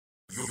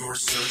Your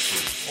search for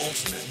the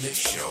ultimate mix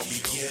show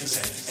begins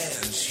and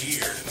ends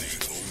here.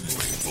 The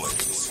only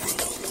place where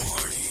the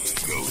party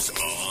goes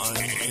on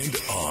and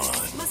on.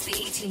 Must be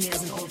 18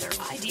 years and older.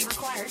 ID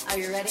required. Are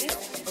you ready?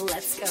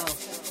 Let's go.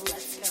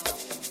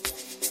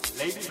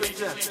 Ladies and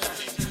gentlemen,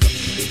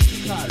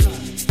 Chicago,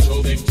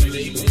 go back to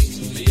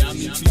Lagos,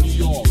 Miami to New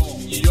York,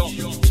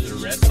 to the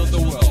rest of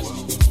the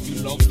world. You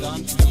logged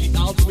on to the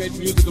ultimate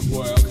musical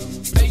world,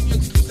 playing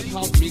exclusive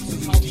house mixes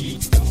in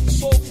deep,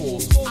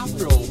 soulful,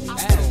 afro,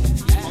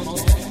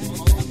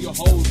 and your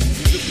whole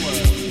music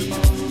world.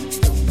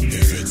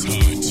 If it's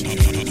hot,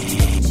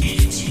 we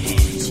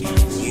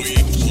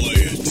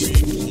play it.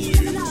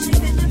 Live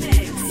in the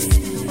mix.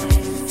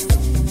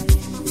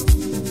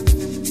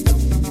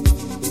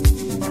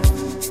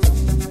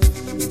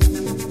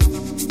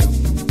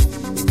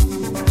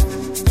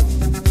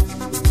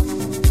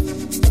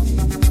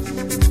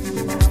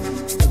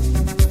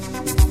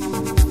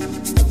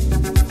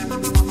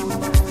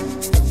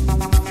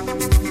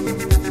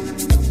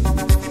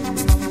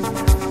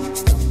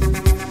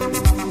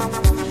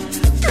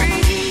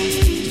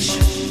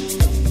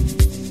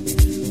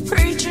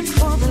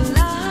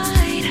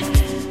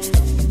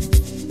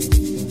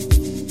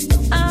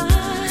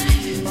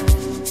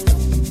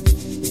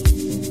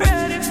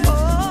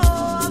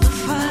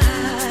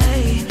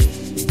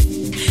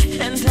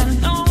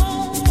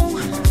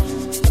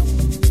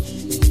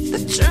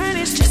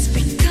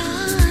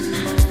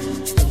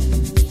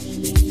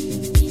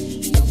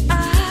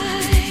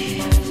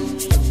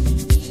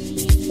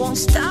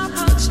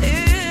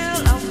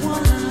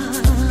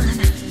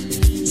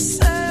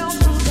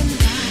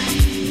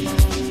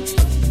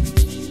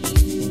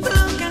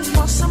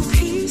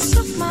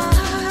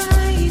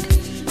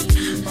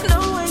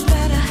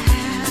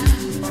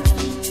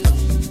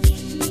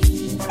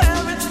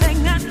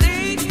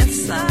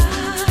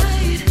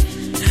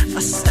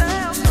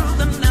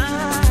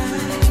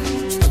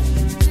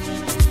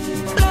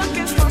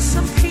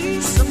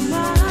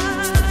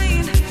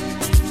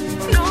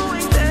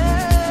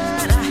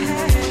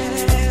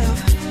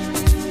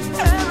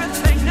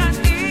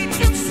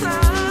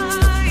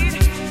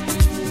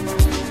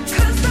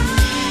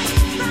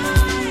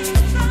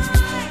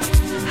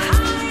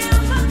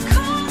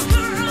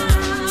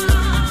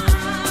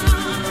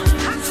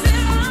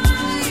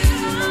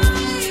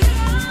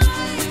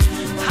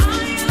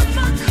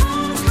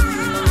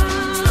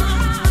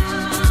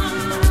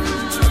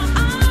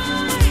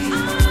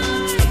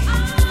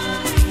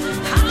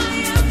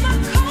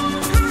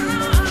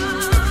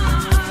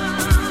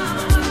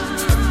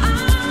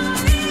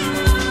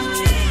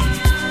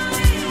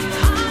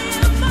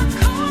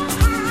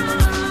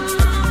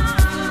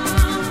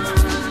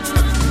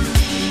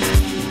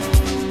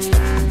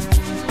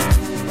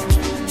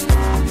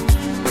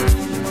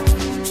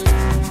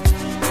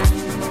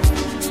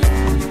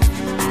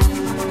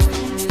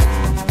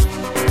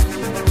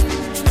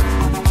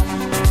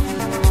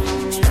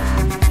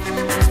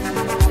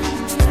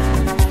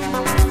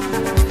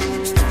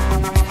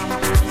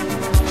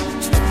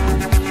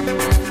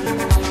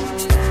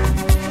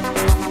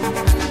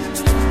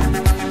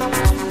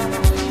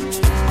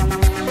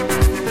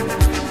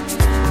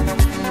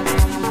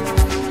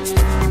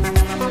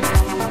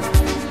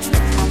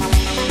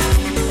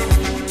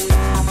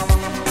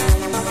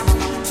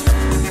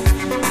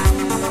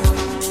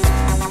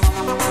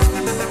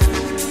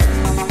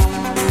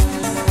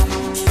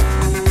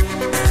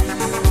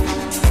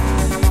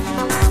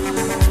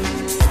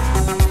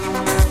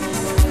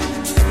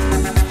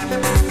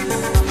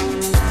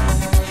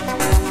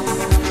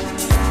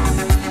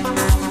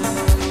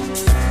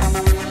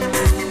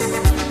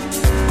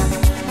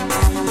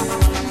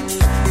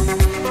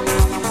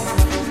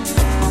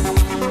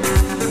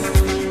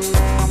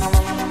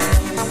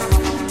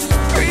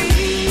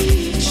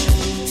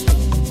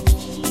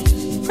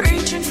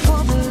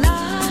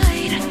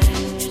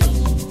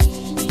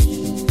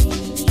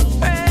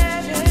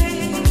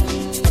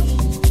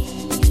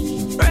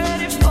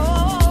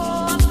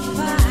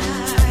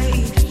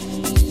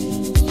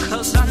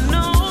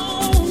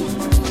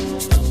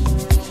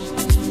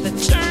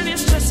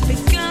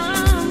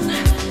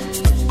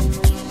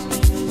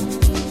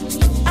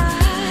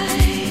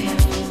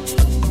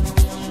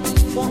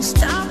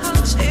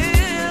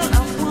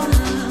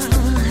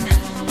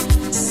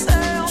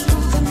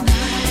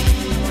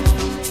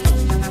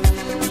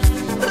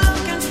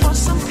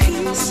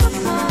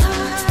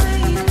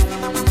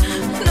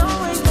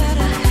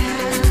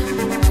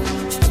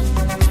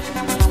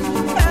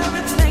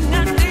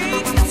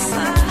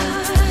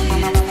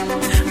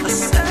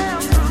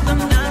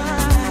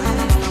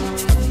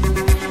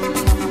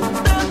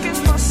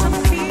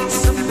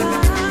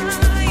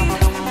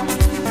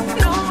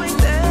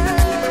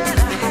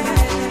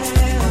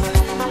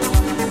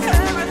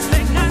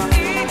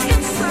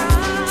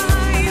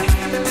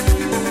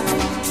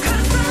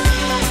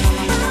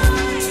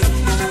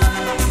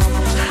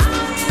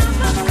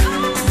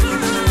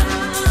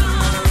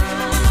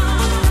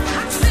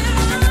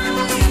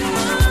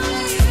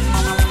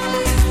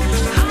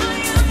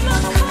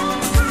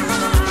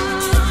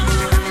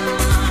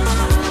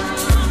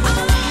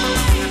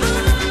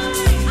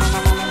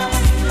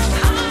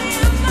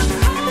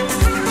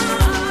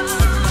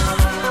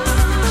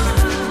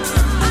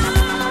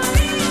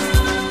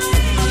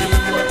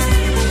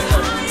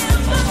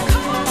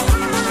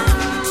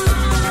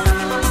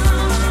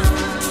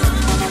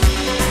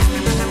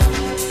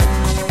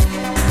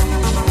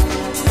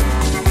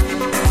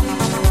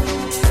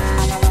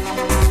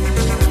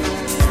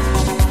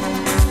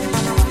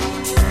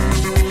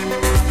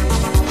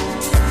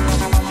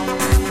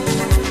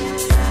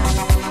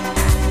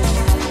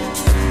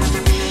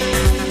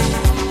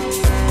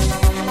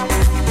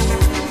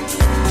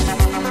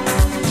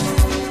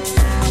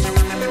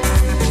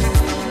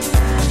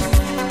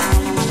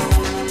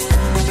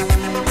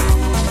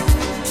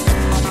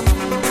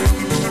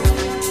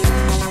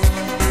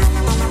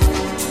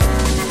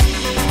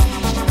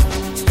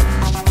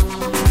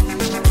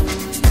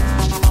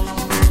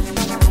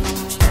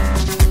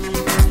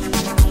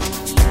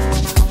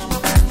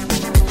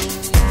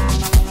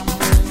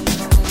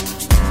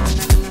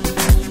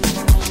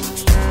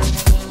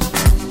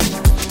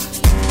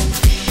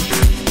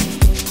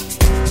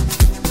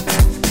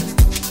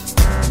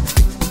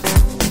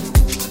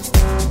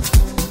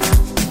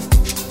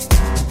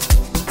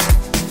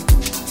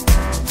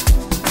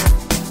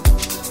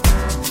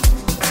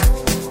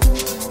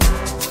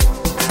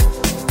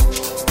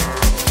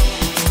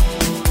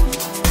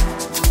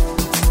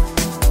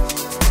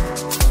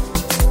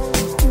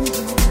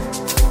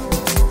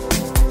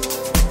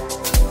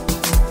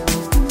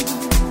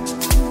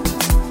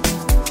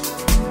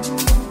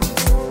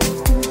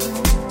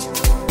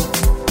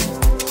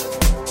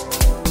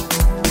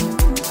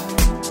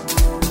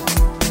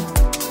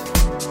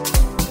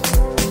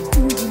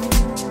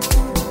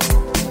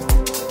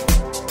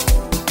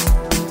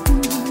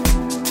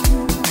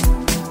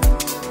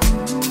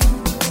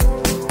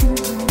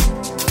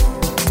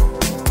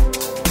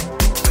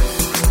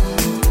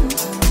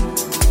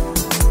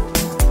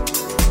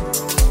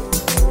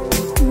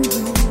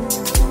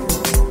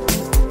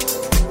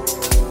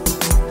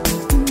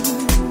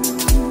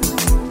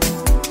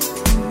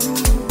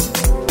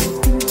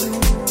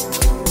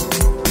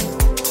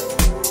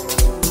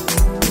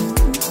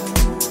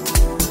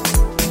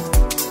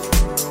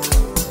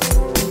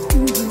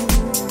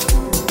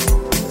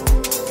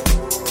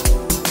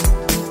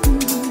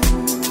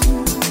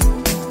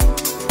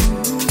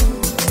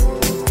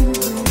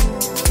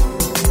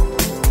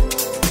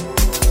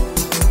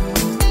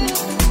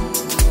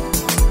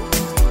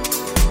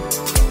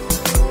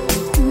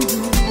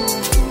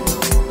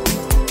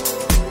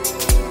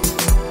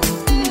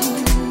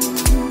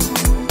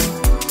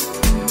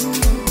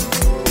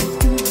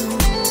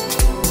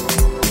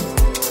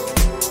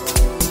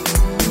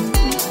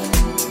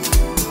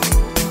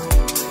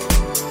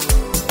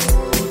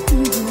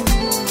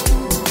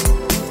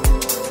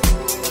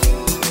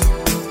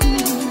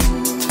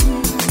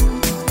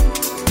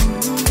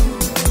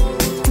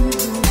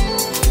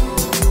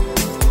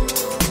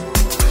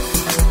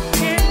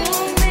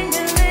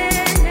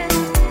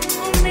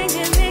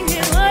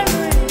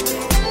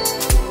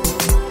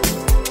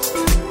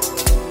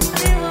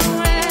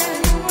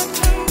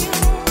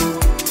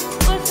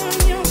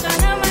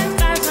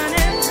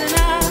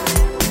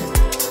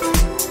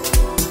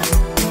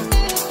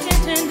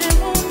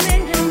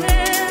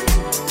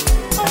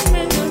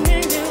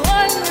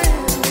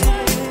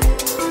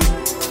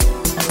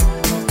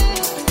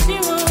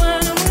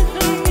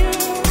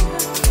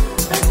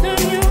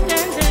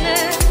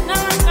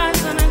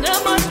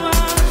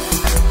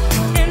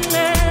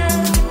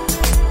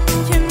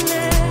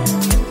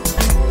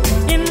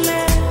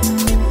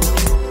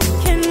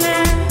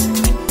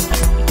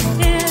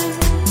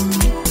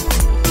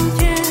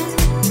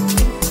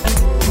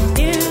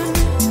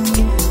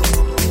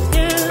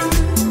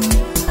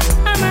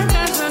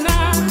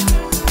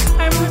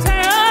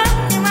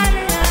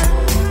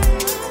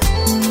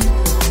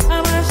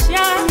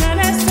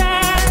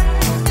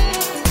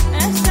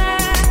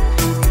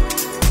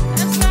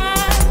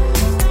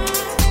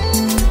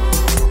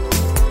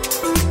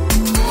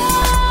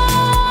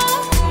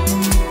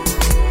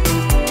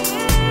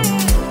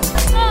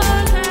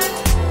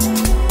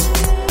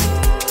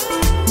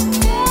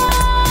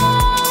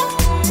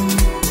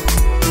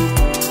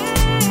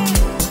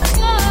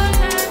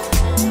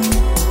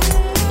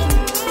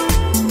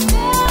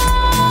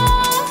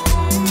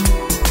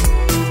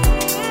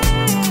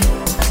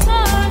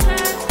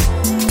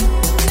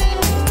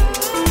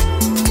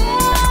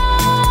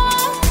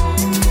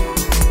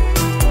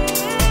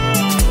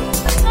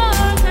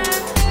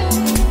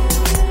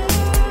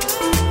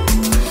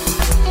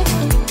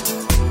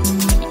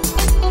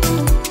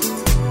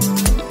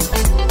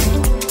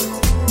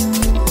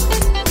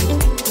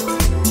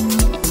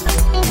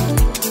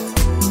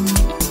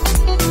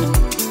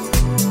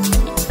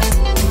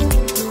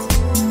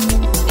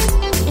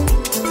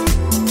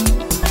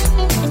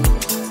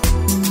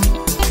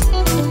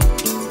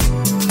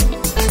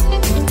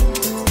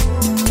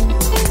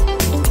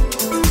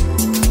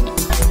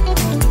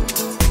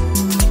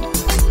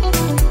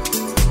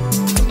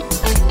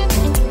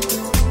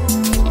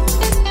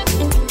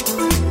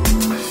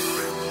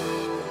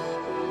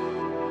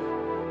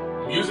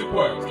 Music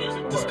Works,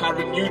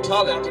 discovering new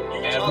talent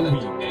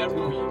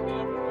every week.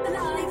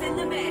 Live in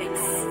the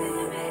mix.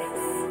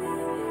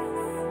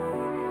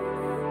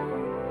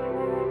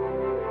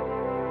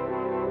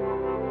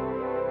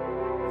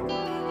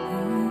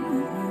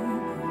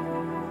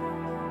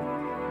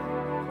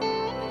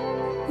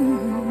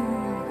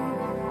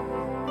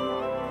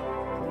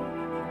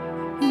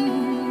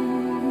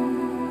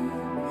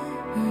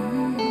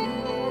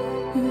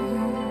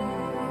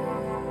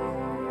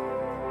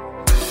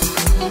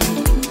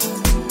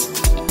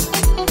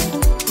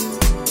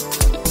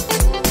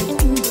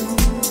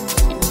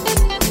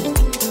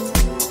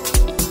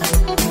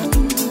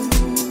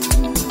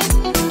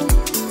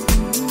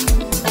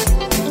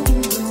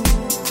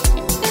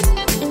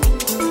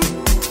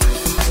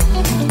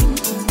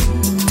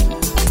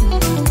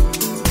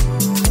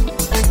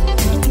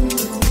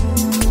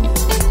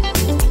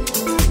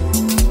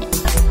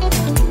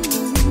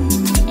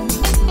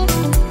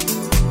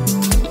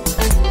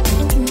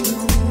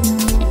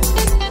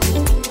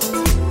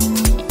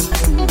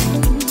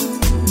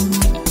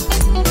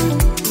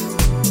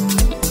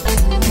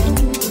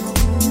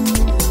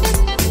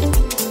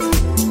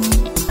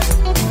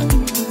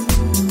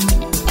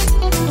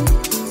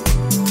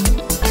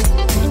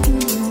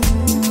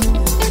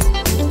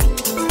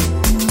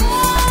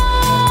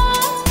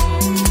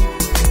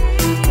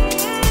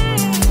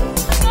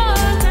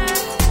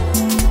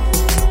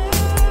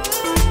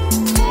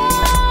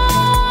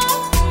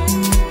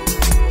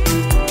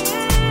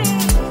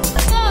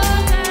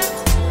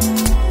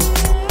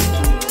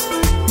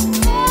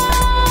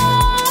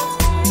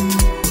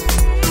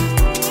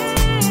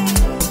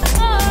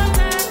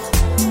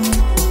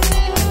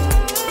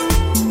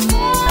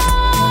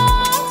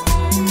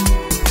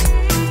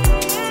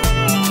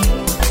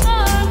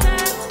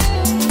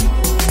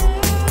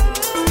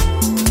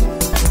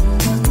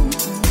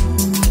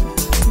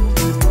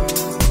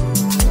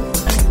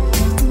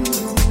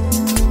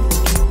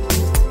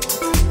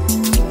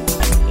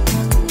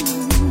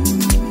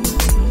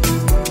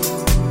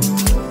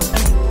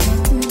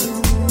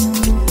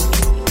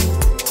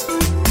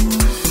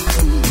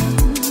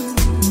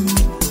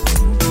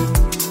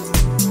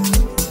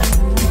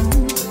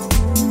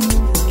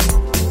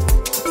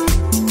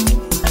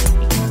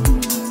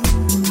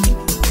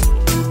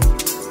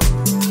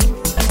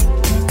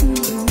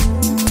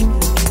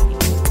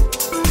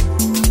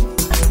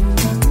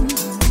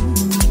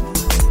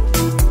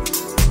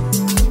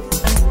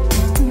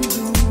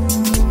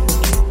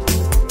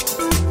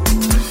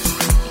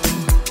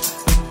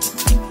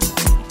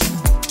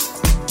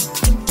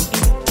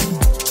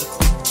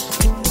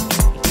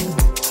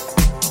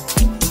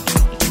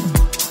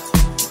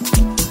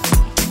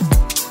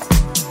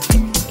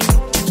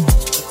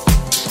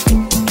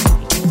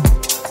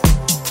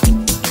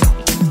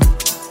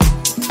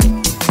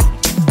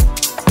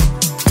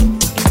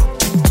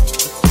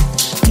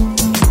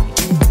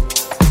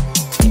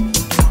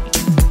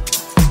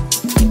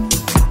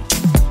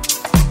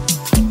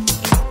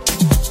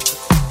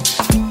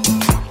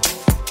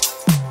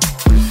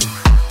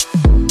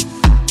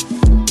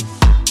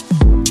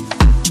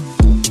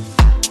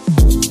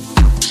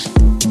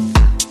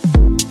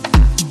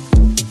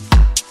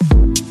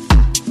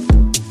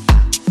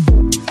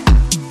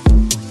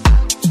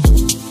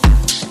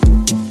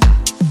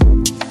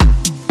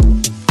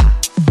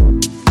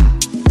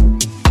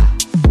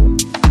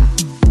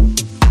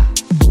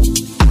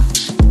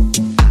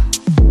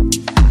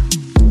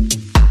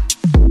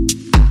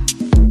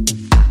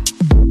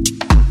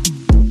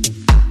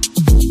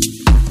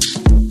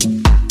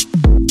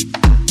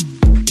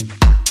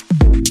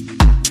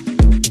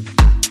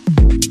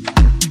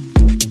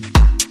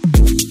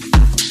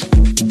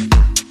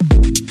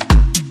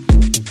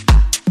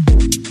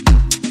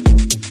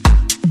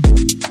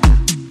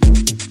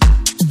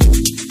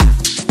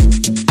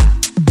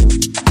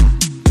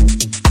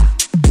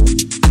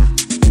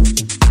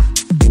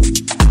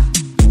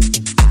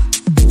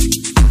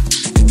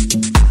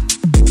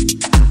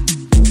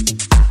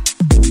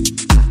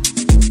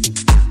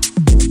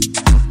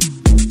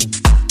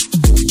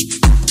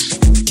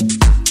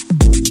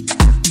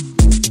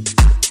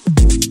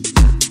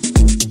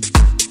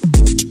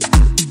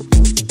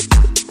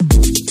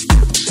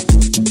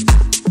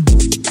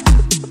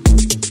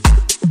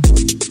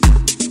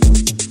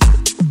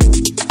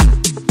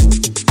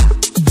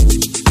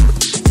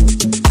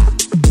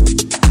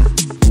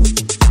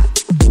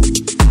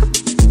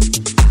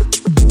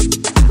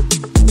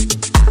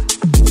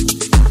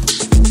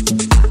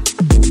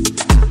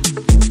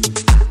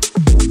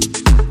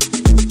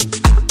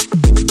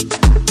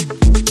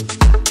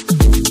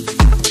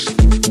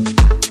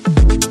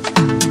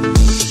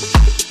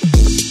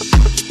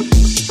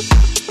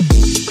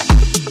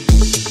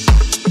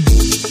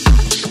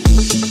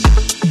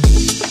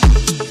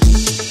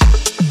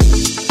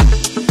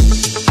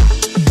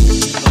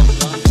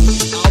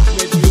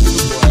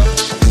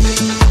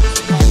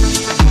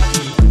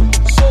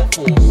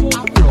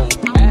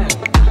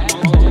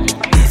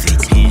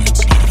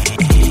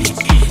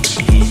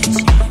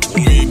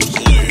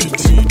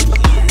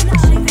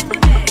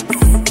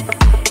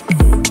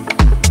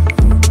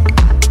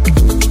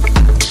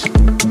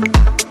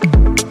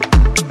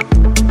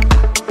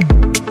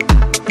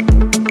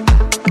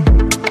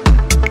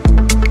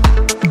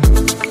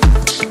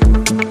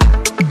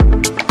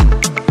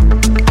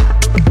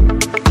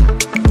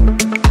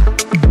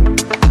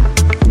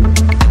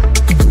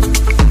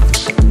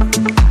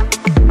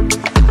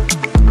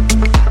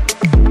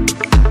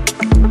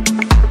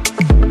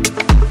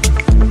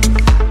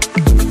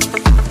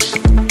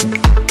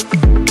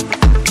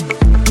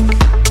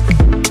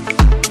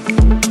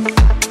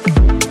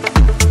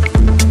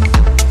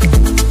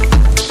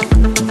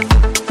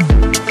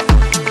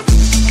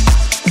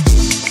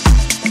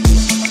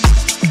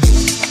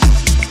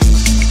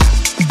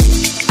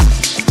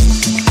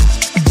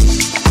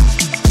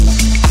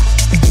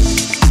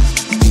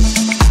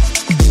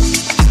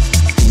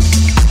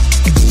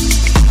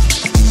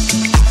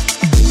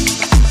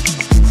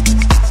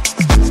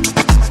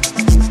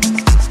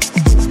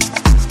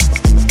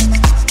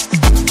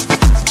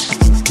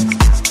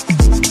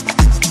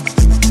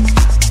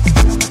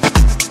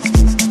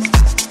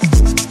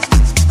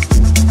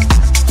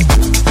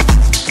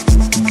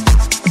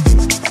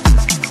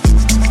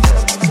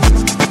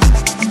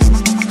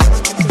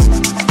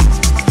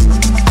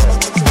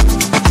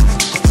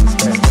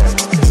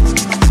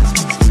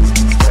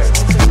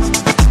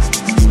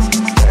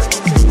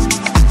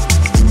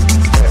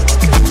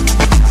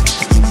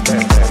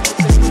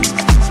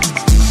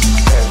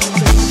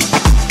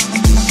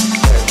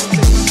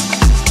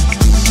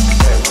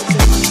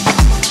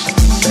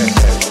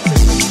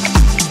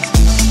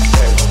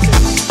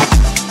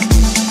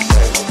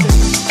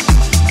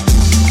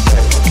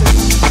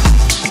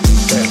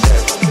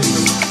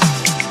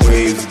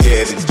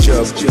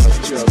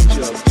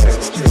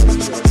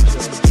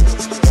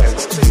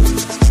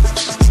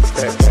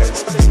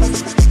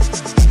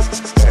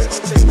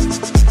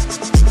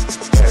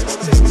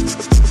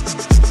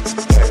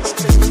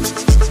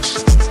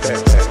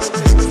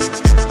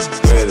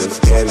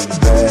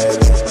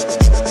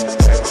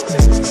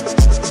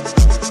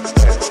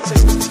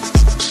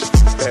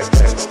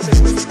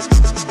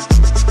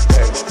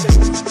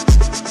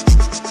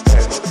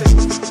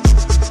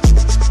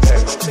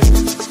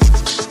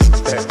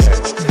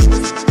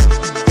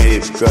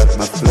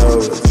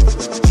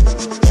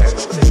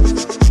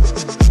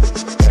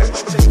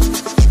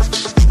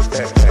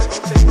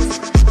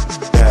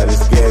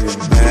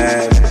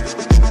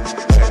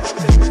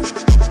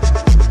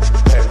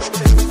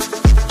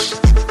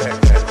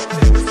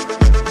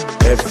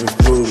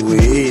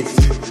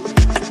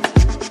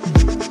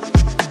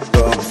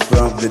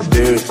 the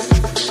dirt.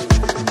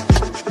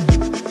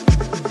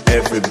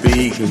 Every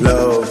big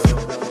love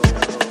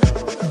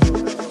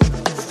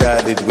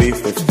started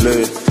with a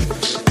flirt.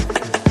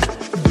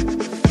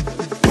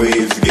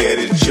 Waves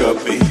getting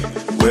choppy,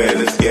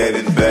 weather's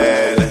getting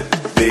bad.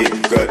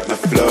 They've got no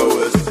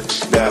flowers,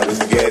 that was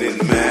getting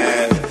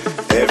mad.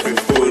 Every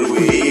food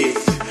we eat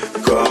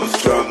comes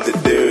from the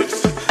dirt.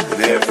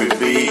 And every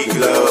big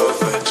love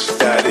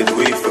started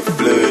with a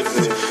flirt.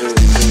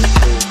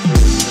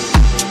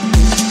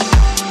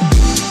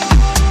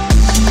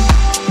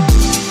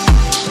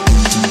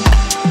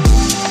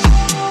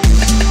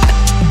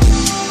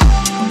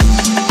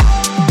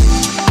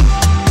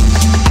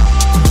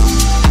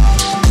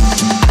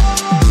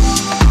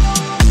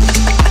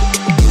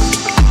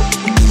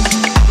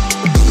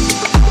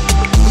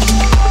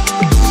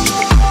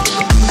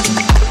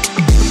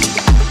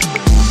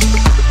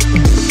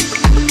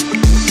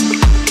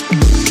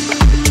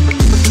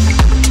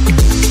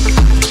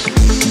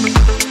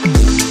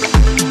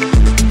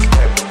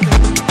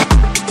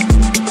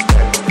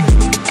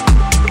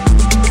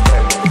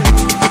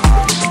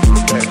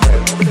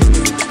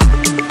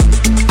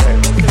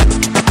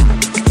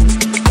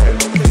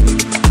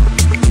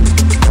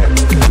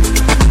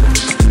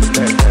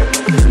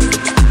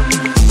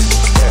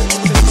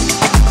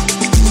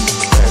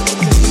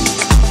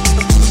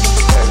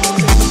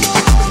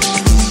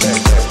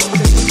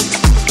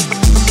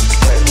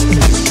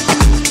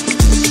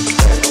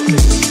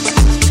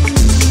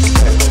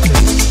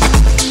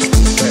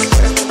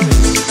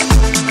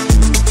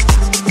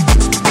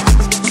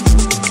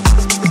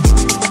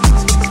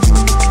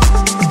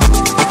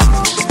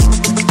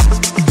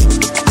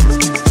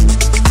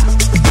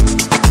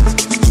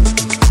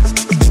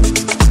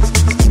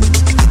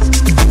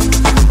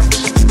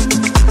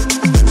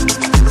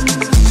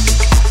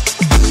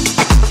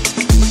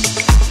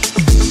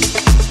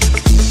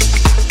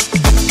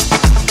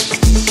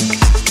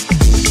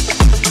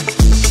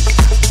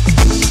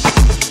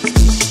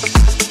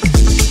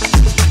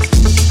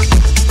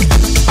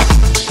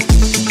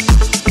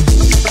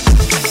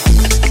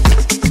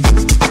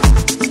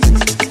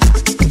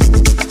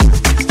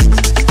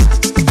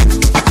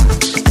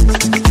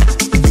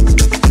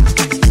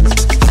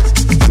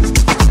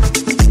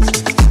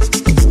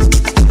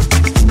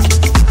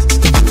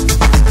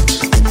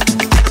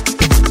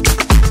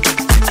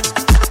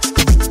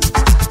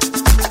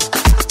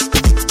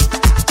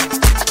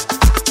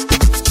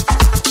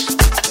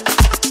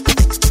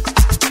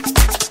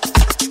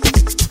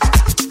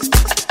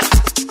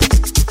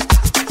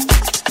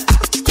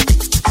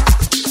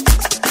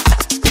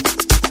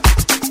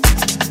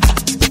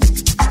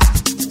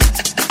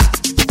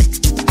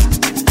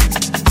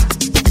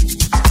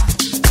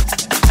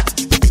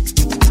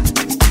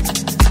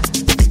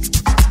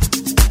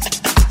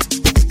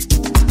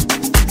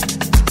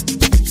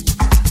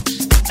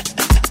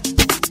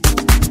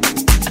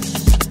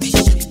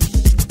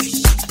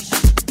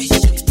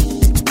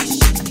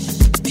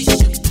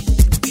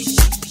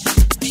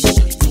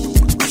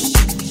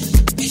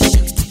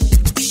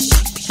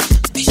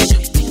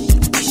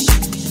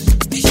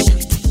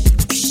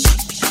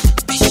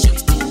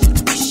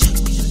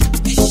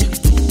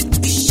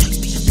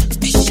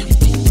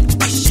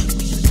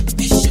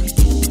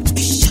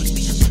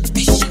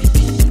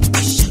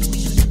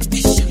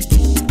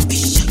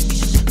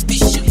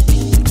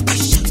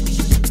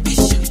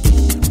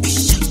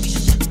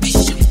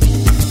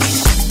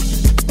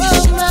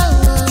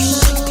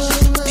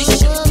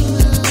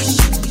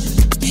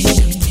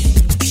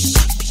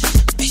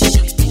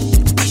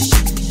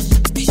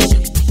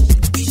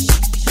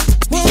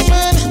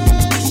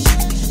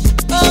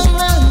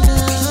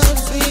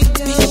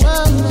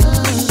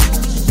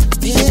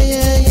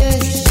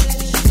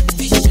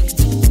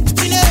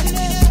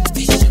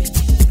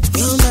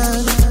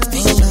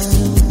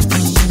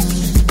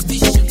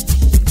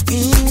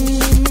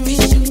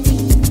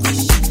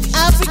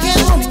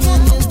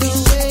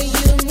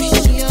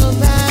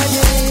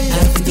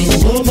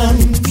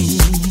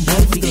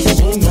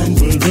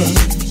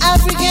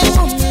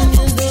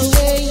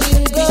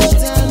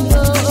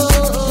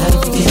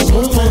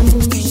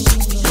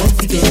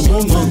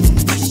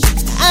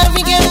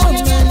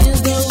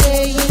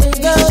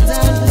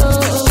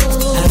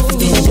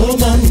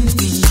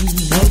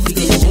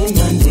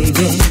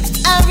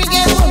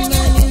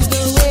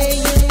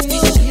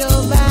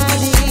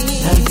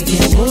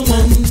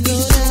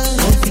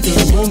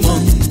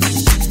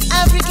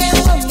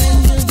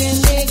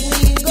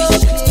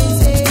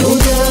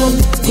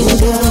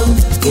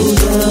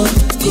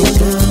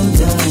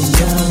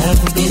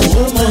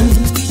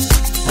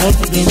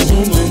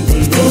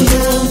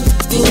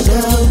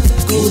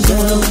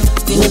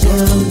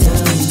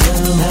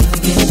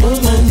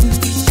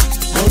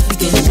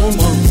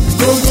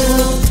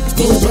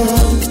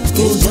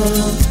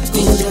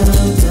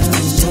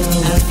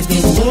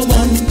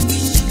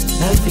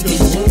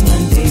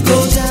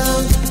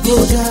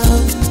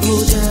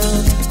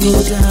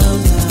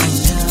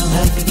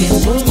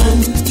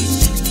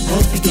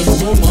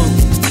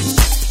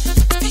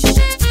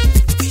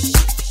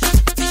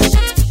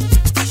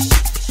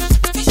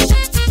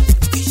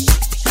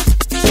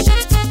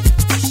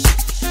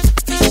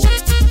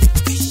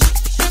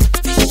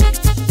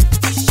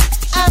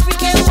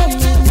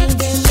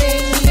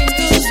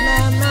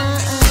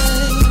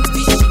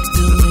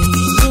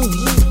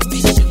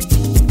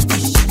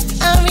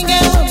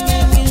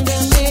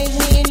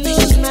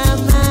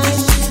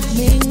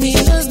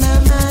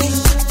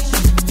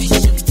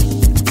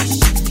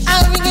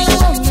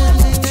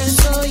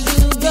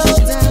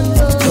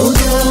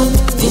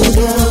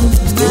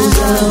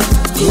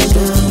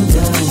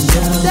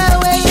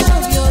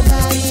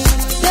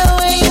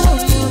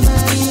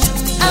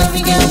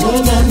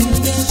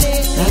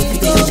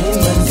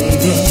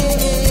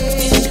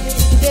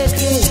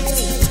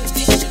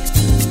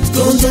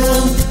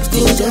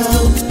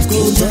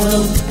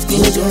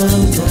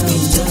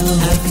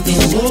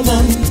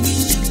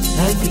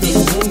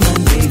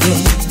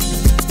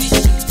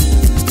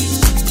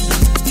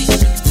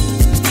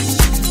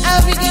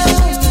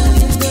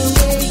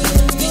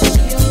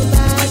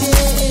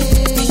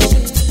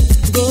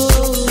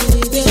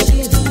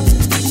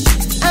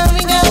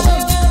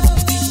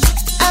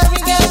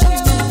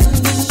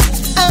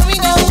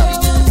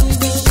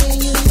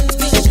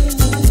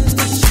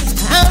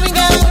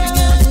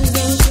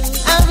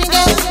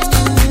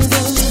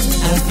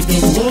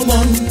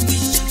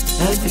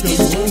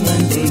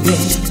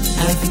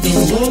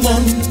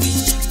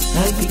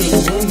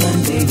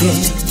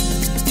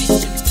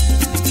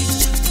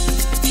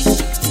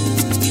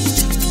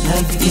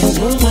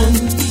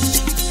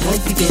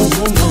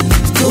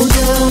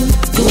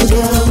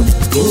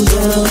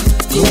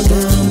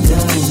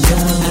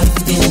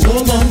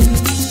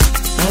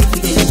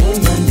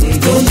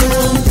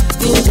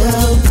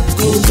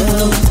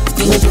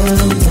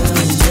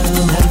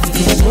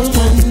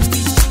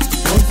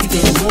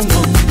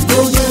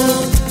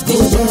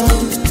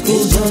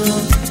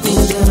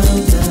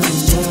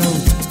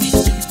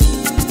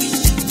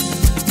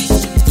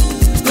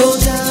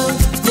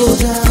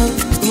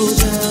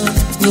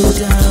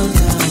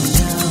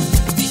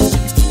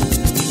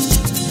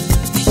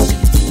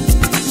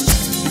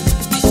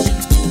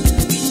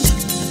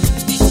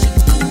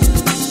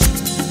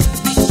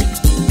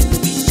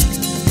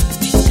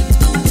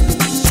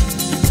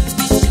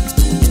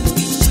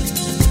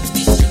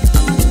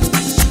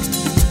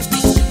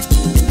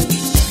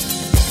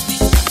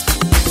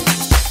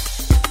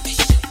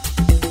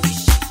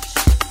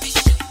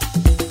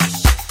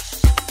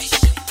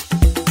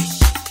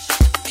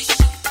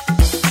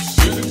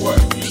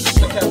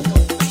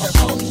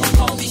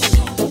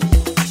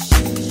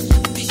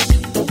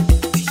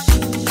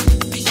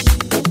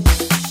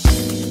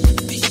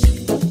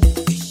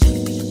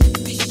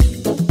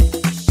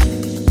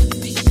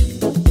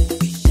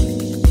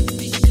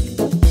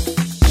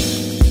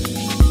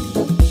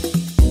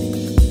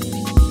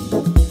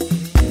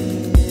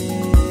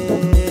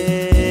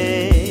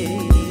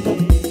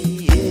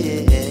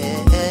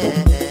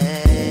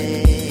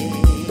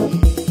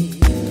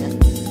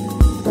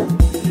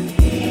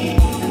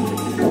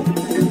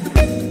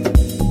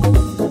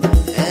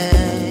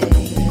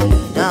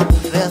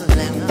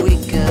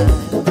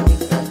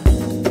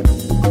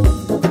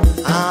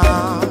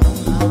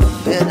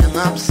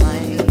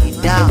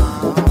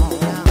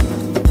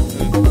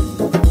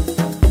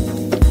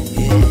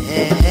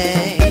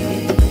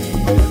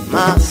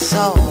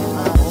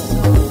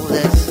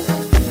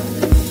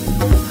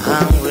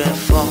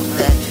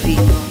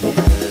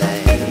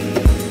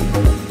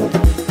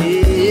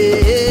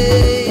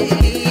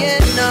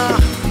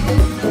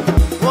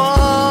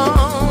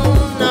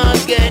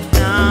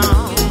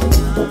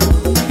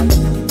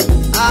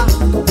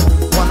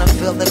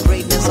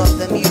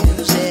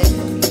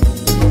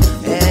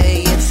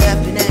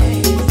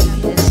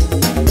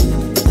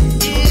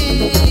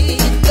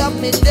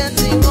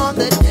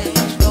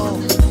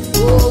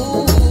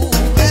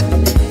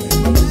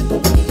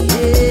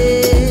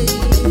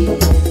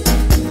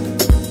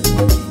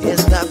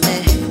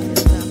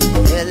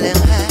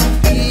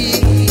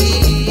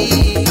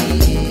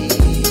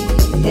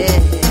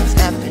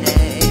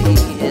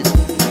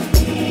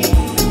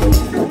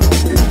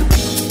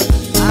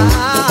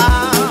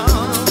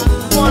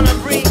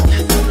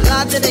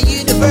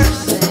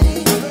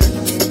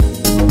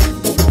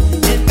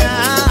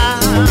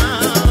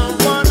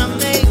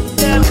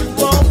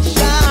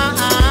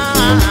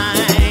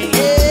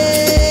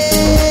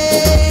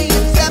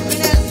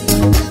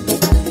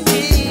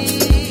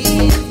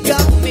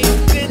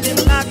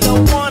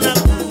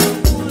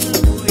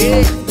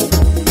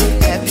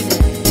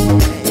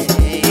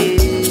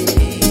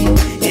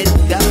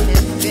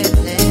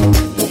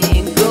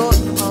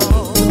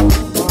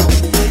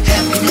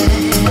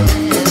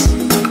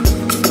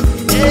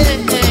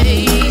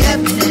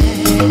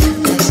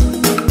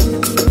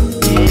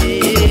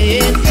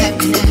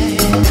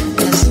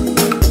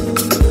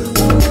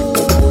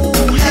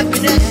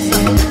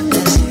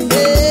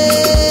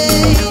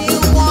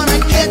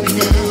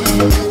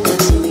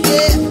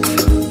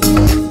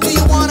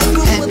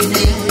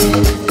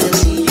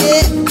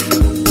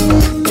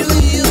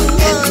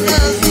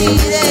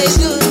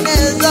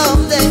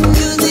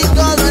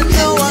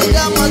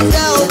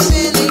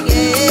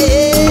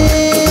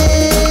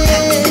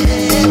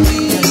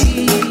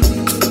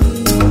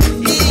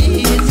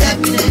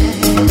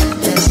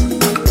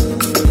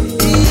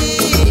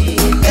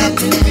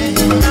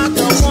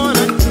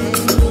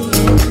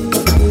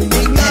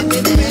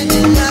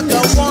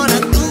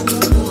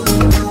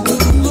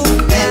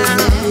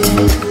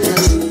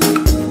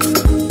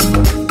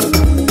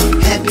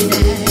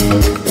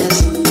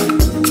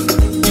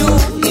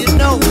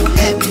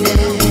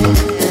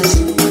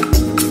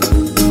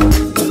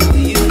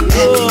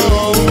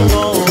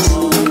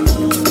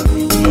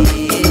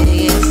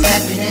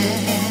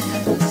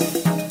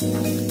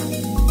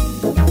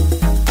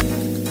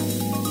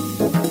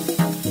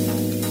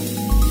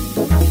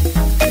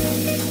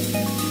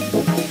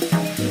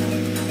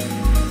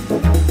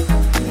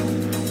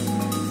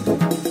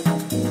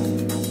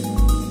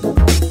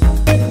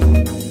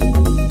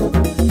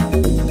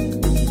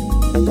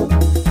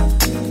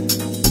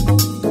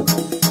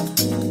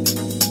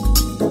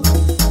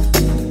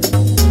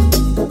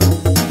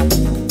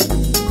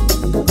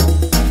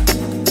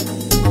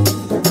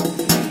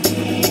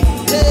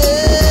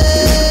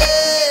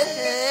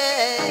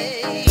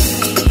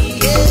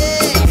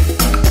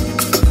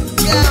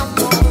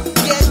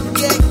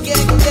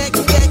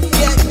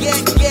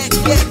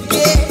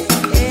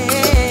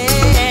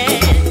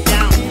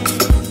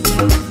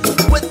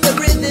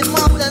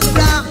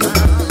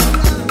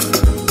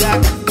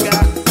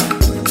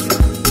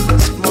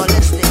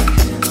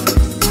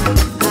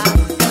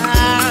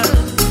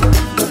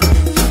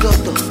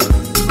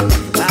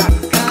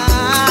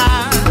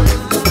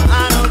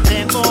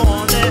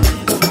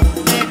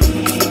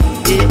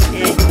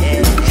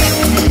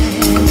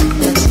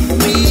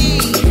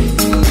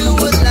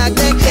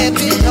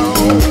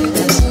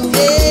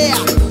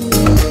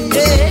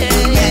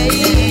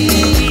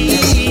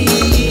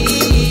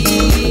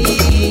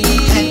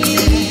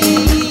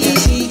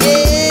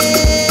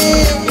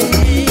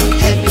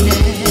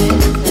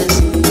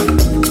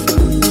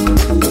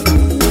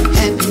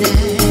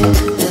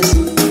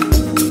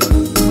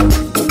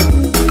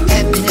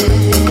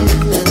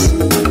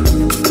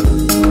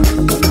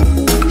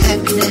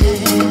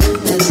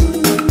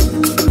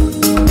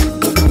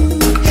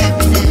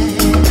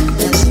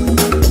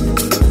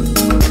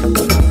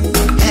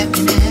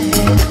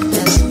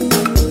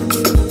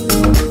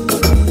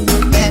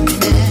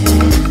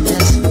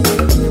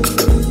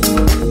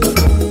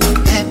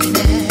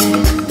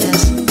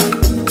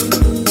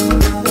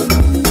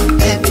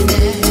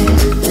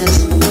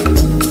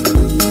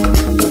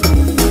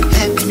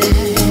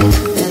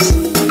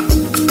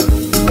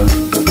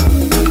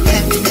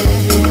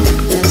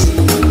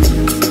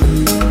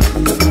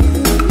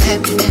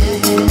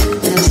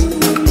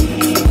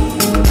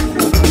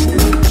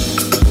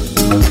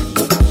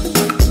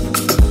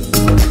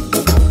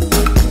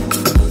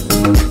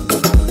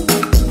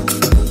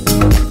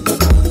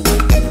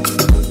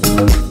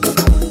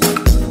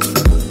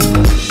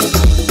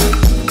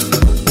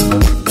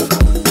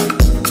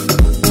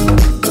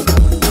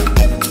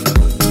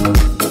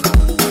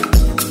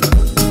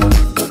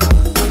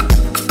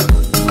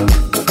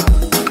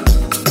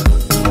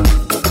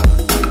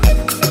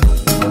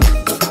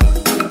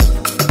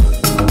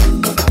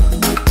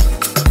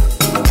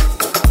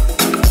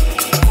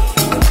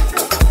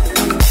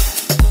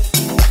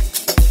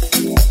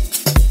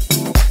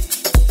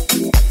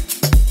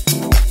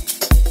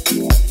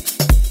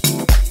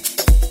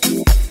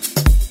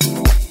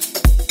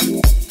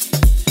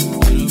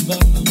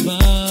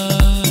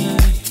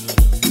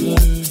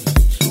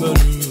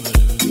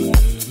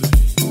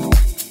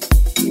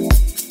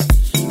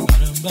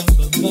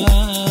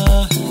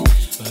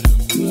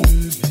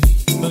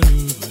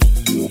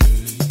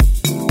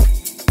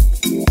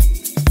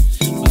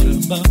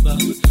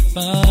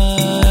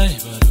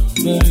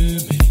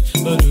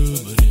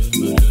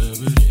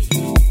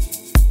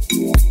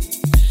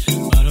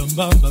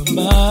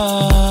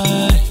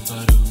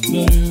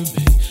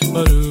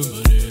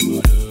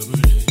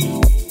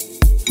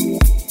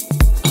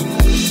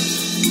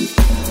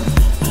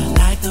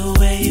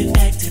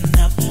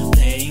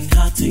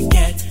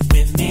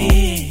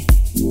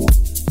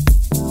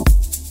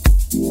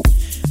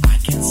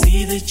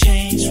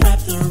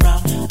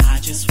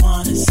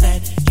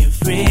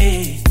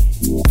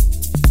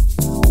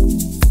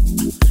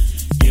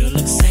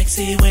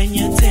 When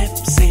you're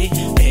tipsy,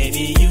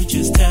 baby, you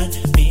just turn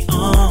me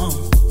on.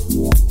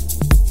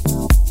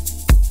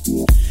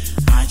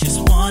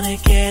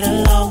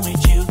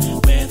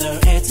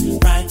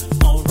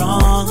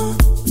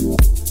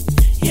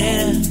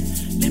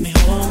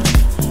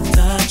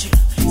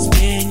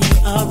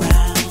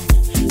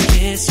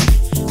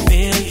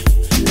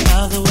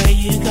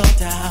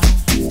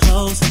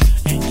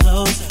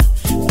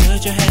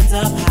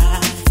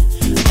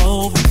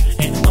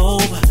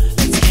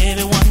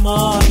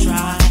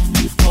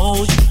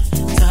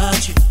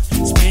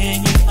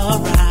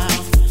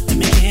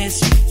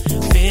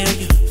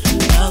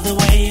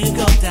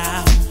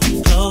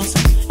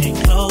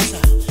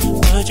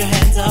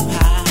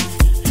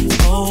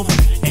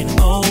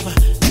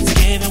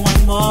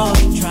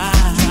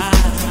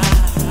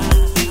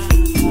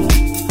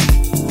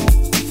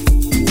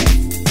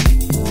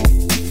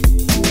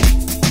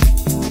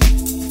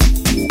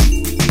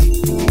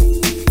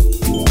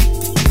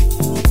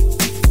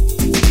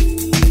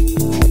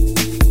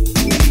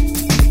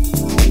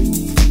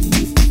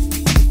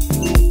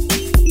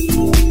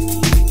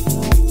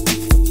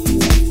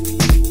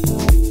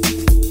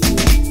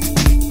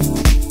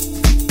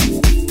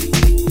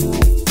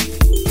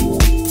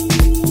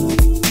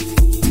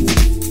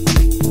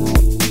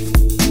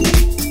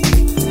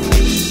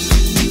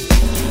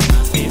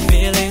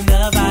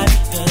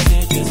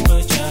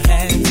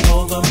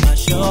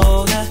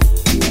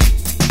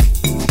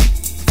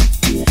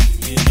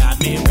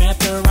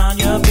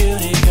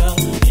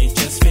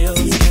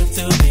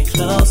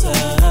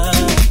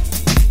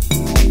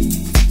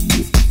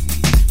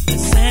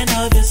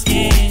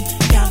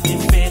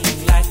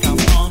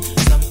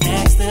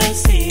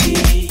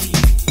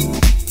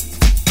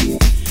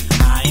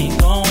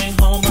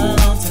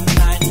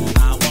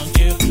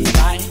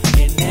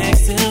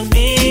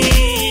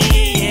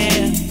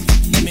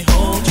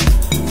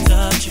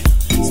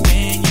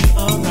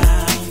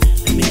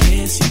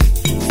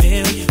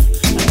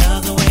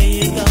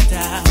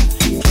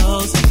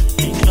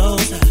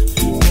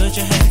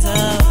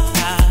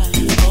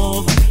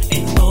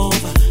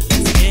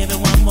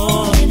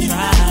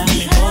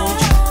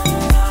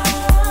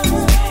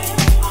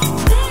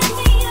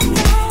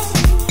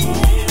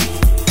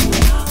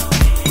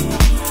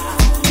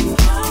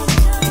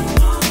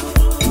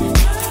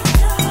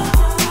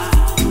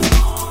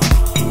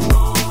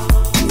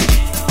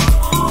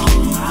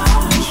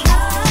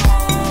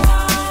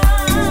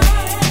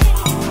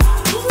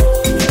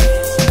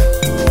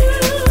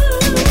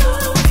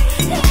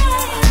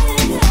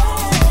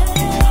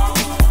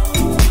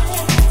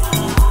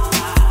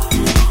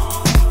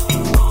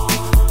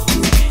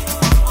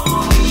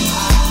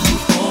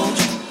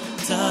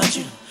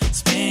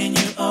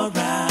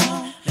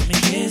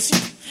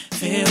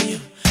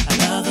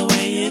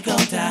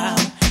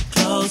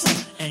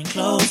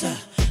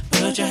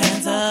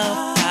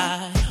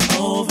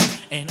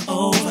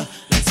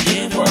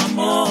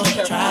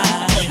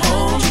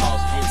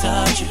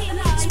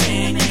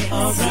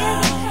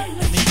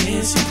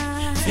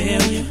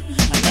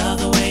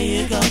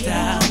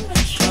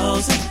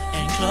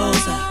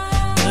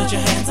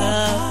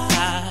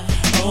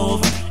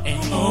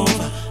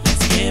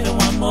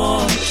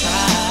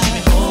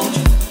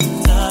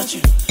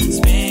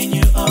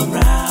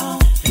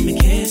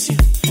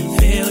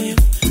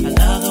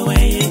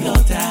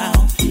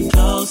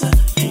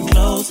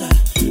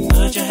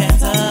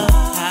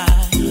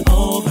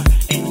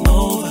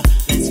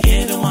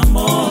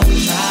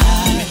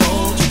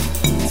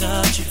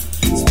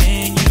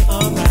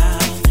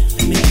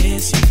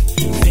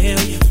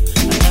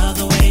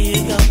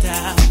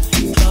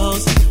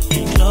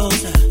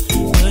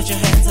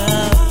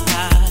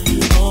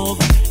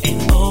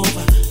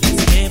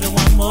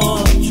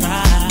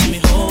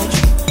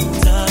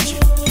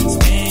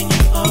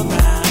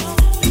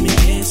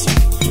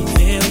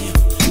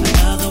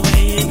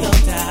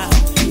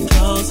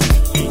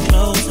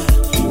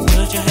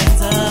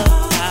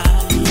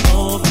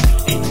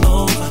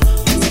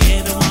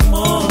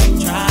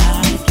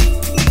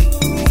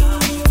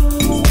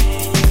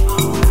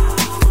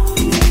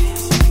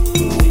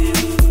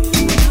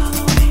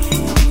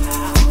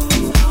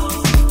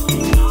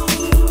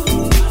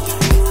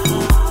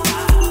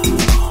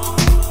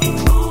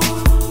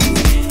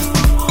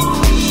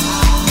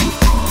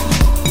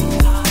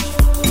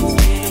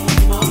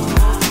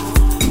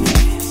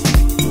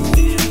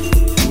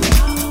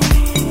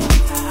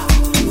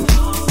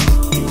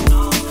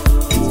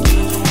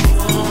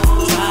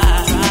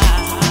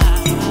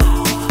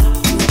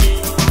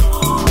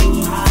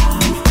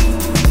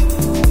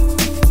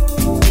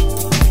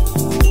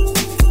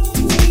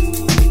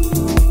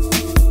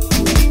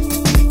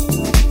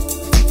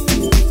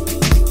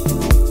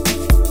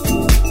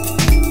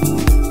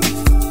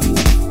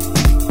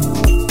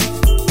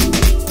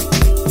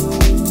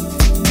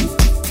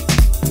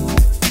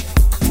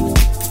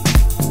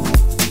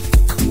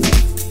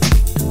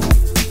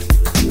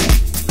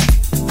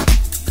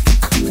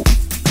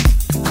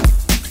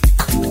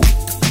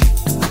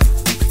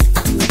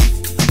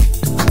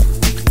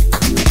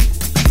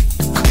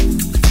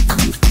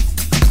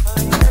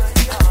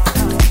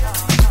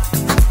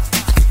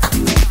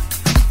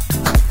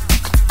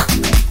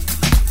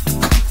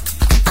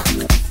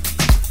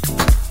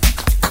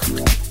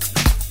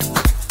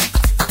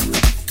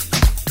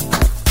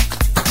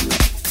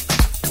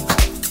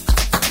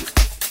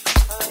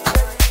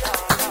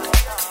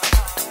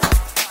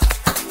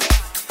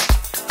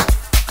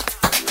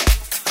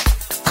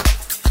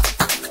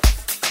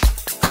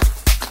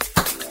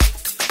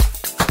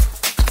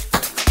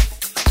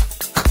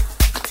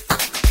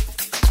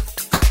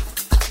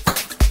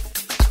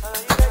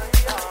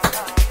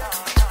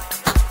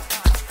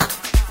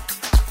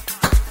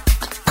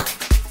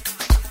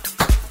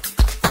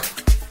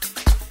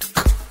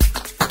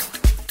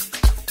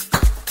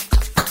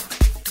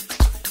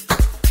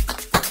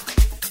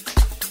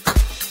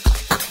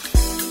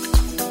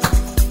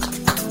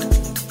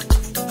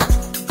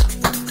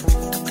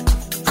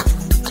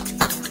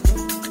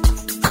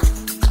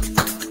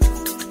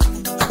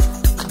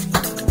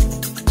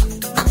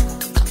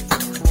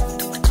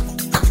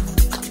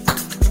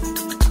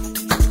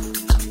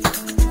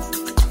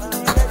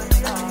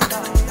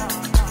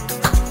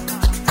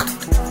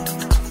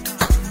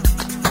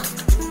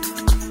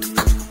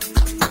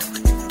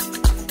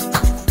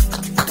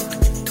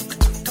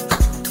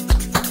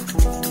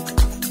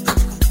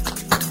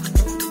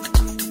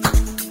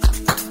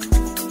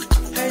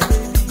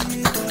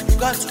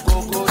 got to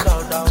go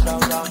down, down,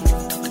 down, down.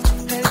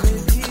 Hey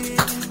baby,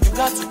 you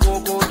got to go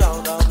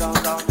down, down, down,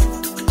 down.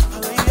 And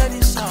when you hear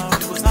this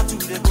sound, you go start to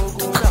go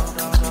down,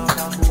 down, down,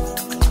 down.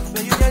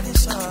 When you hear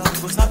this sound,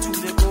 you go start to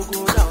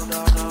go down,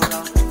 down, down,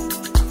 down.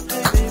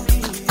 Hey baby,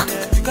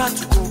 yeah, you got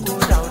to go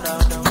down,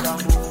 down, down, down.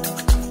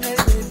 Hey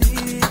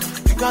baby,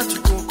 you got to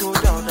go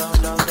down, down,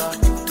 down, down.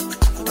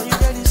 And when you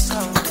hear this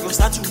sound, you go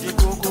start to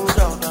go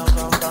down, down,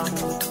 down, down.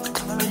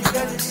 And when you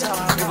hear this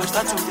sound, you go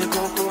start to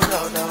go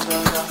down, down,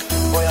 down, down.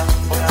 Oh yeah,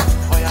 oh yeah,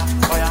 oh yeah,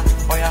 oh yeah,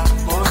 oh yeah,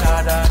 go da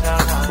da da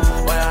da.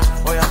 Oh yeah,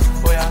 oh yeah,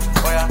 oh yeah,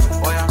 oh yeah,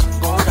 oh yeah,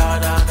 go da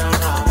da da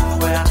da.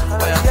 Oh yeah,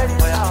 oh yeah,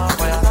 oh yeah,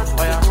 oh yeah,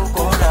 oh yeah,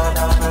 go da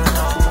da da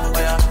da.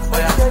 Oh yeah,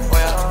 oh yeah, oh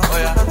yeah, oh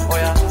yeah, oh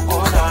yeah, go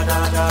da da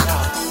da da.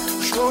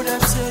 Show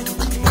them say you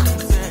need the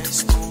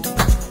best.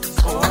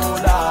 Oh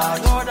la,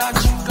 you're that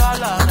chica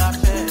la that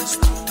best.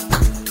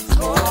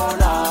 Oh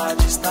la,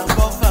 this time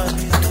for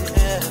family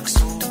ex.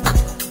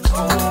 Oh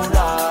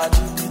la,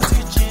 they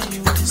teaching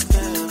you this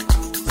step.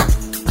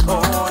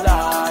 Oh la,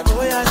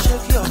 go and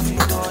shake your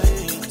finger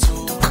into.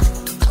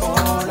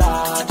 Oh la,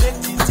 make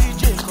the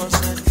DJ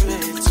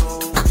concentrate.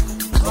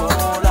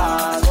 Oh la,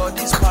 for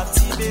this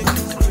party make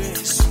you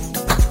grace.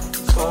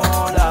 Oh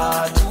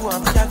la, do a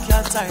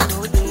kia tie no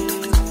day.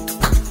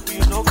 We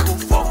no go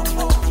fuck.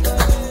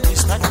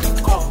 It's not the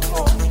come.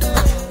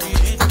 We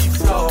hit the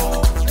floor.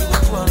 You go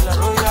do a la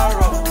royal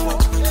rock.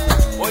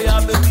 Oh yeah,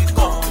 baby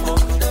come.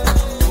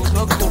 You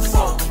no go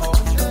fuck.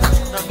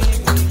 Now me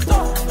be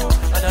done.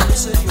 And I know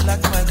say you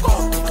like my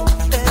come.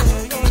 Hey,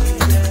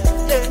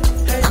 hey,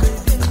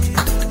 baby,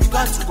 you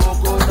got to go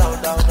down,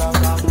 down, down,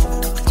 down.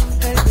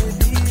 Hey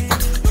baby,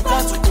 you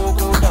got to go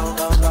down,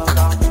 down, down,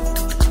 down.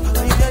 And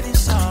when you hear this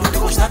sound, you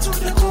go start to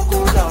go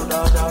down,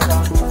 down, down,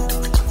 down.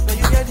 When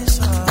you hear this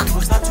sound, you go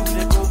start to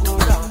go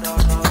down, down,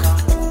 down, down.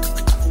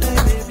 Hey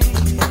baby,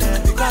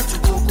 you got to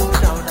go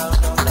down, down,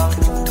 down, down.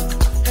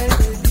 Hey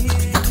baby,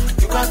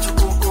 you got to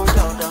go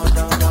down, down,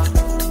 down, down.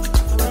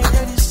 And when you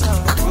hear this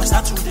sound, you go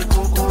start to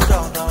go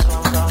down, down,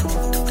 down, down.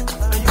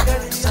 When you hear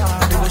this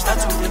sound, you go start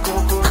to go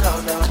down,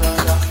 down, down,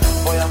 down.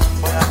 Oh yeah,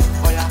 oh yeah,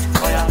 oh yeah,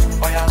 oh yeah,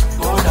 oh yeah,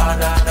 go down,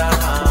 down, down.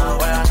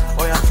 Oh yeah,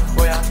 oh yeah,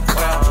 oh yeah,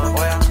 oh yeah,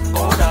 oh yeah,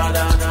 go down,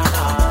 down, down.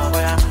 Oh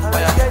yeah, oh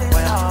yeah, oh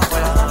yeah, oh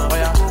yeah, oh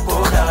yeah, go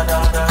down,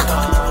 down,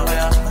 down. Oh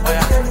yeah, oh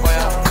yeah, oh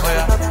yeah, oh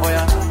yeah, oh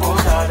yeah, go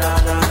down,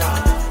 down, down.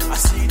 I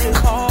see the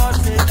heart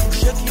make you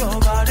shake your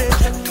body,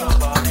 shake your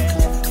body.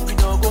 We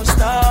don't go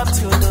stop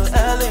till the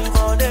early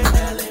morning,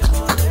 early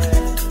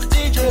morning.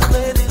 DJ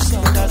play this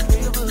song that we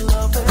will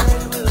love it, we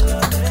will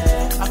love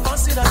it. I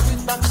fancy that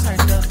sweet backside,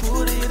 then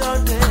put it on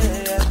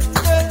there.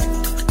 Yeah.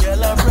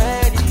 Girl, I'm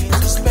ready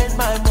to spend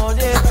my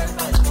money,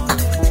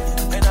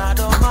 and I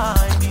don't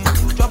mind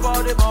if you drop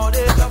all the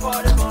money, drop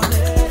all the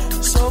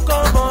money. So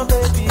come on,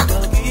 baby,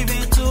 girl, give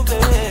it to me.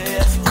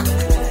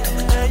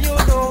 And you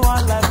know I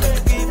like it,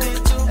 give it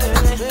to me.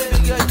 Baby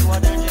girl, you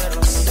are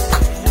dangerous.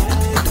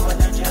 You are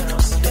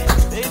dangerous.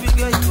 Baby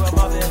girl, you are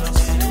marvelous.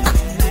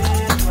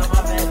 You are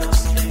marvelous.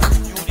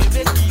 You dey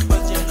make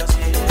people jealous.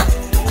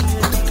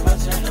 People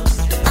jealous.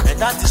 And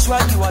that is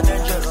why you are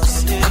dangerous.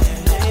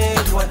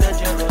 You are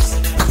dangerous.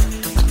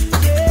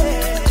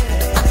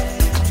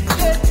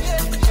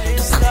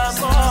 It's the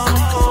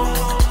moment.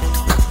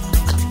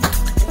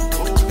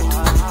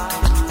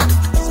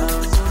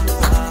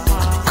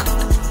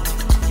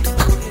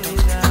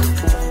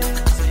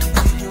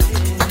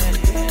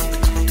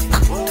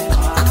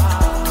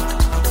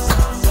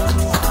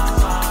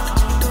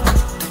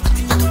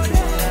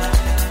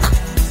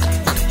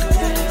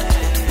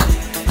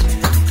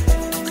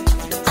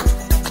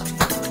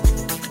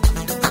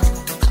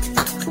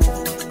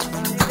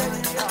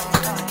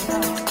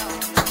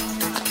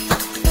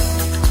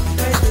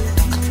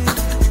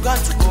 You got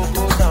to go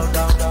down,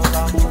 down, down,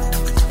 down.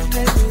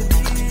 Hey baby,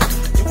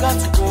 you got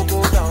to go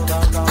down,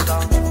 down, down,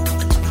 down.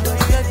 When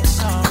you hear this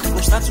sound, you go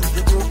start to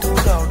go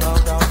down, down,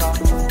 down, down.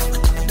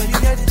 When you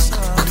hear this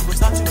sound, you go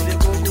start to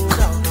go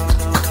down, down,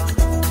 down, down.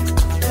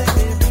 Hey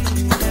baby,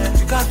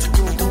 you got to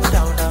go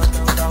down, down,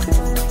 down, down.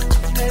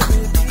 Hey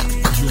baby,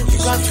 you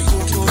got to go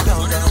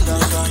down, down,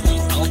 down, down.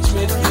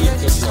 When you hear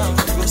this sound,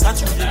 you go start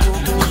to go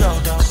down,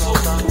 down, down,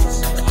 down.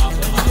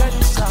 When you hear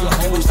this sound,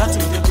 you go start to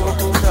go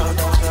down,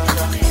 down, down,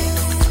 down.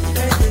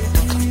 Hey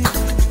baby,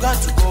 you got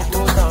to go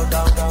down,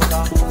 down, down,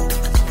 down.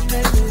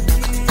 Hey baby,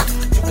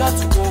 you got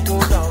to go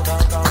down,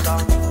 down, down,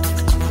 down.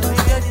 When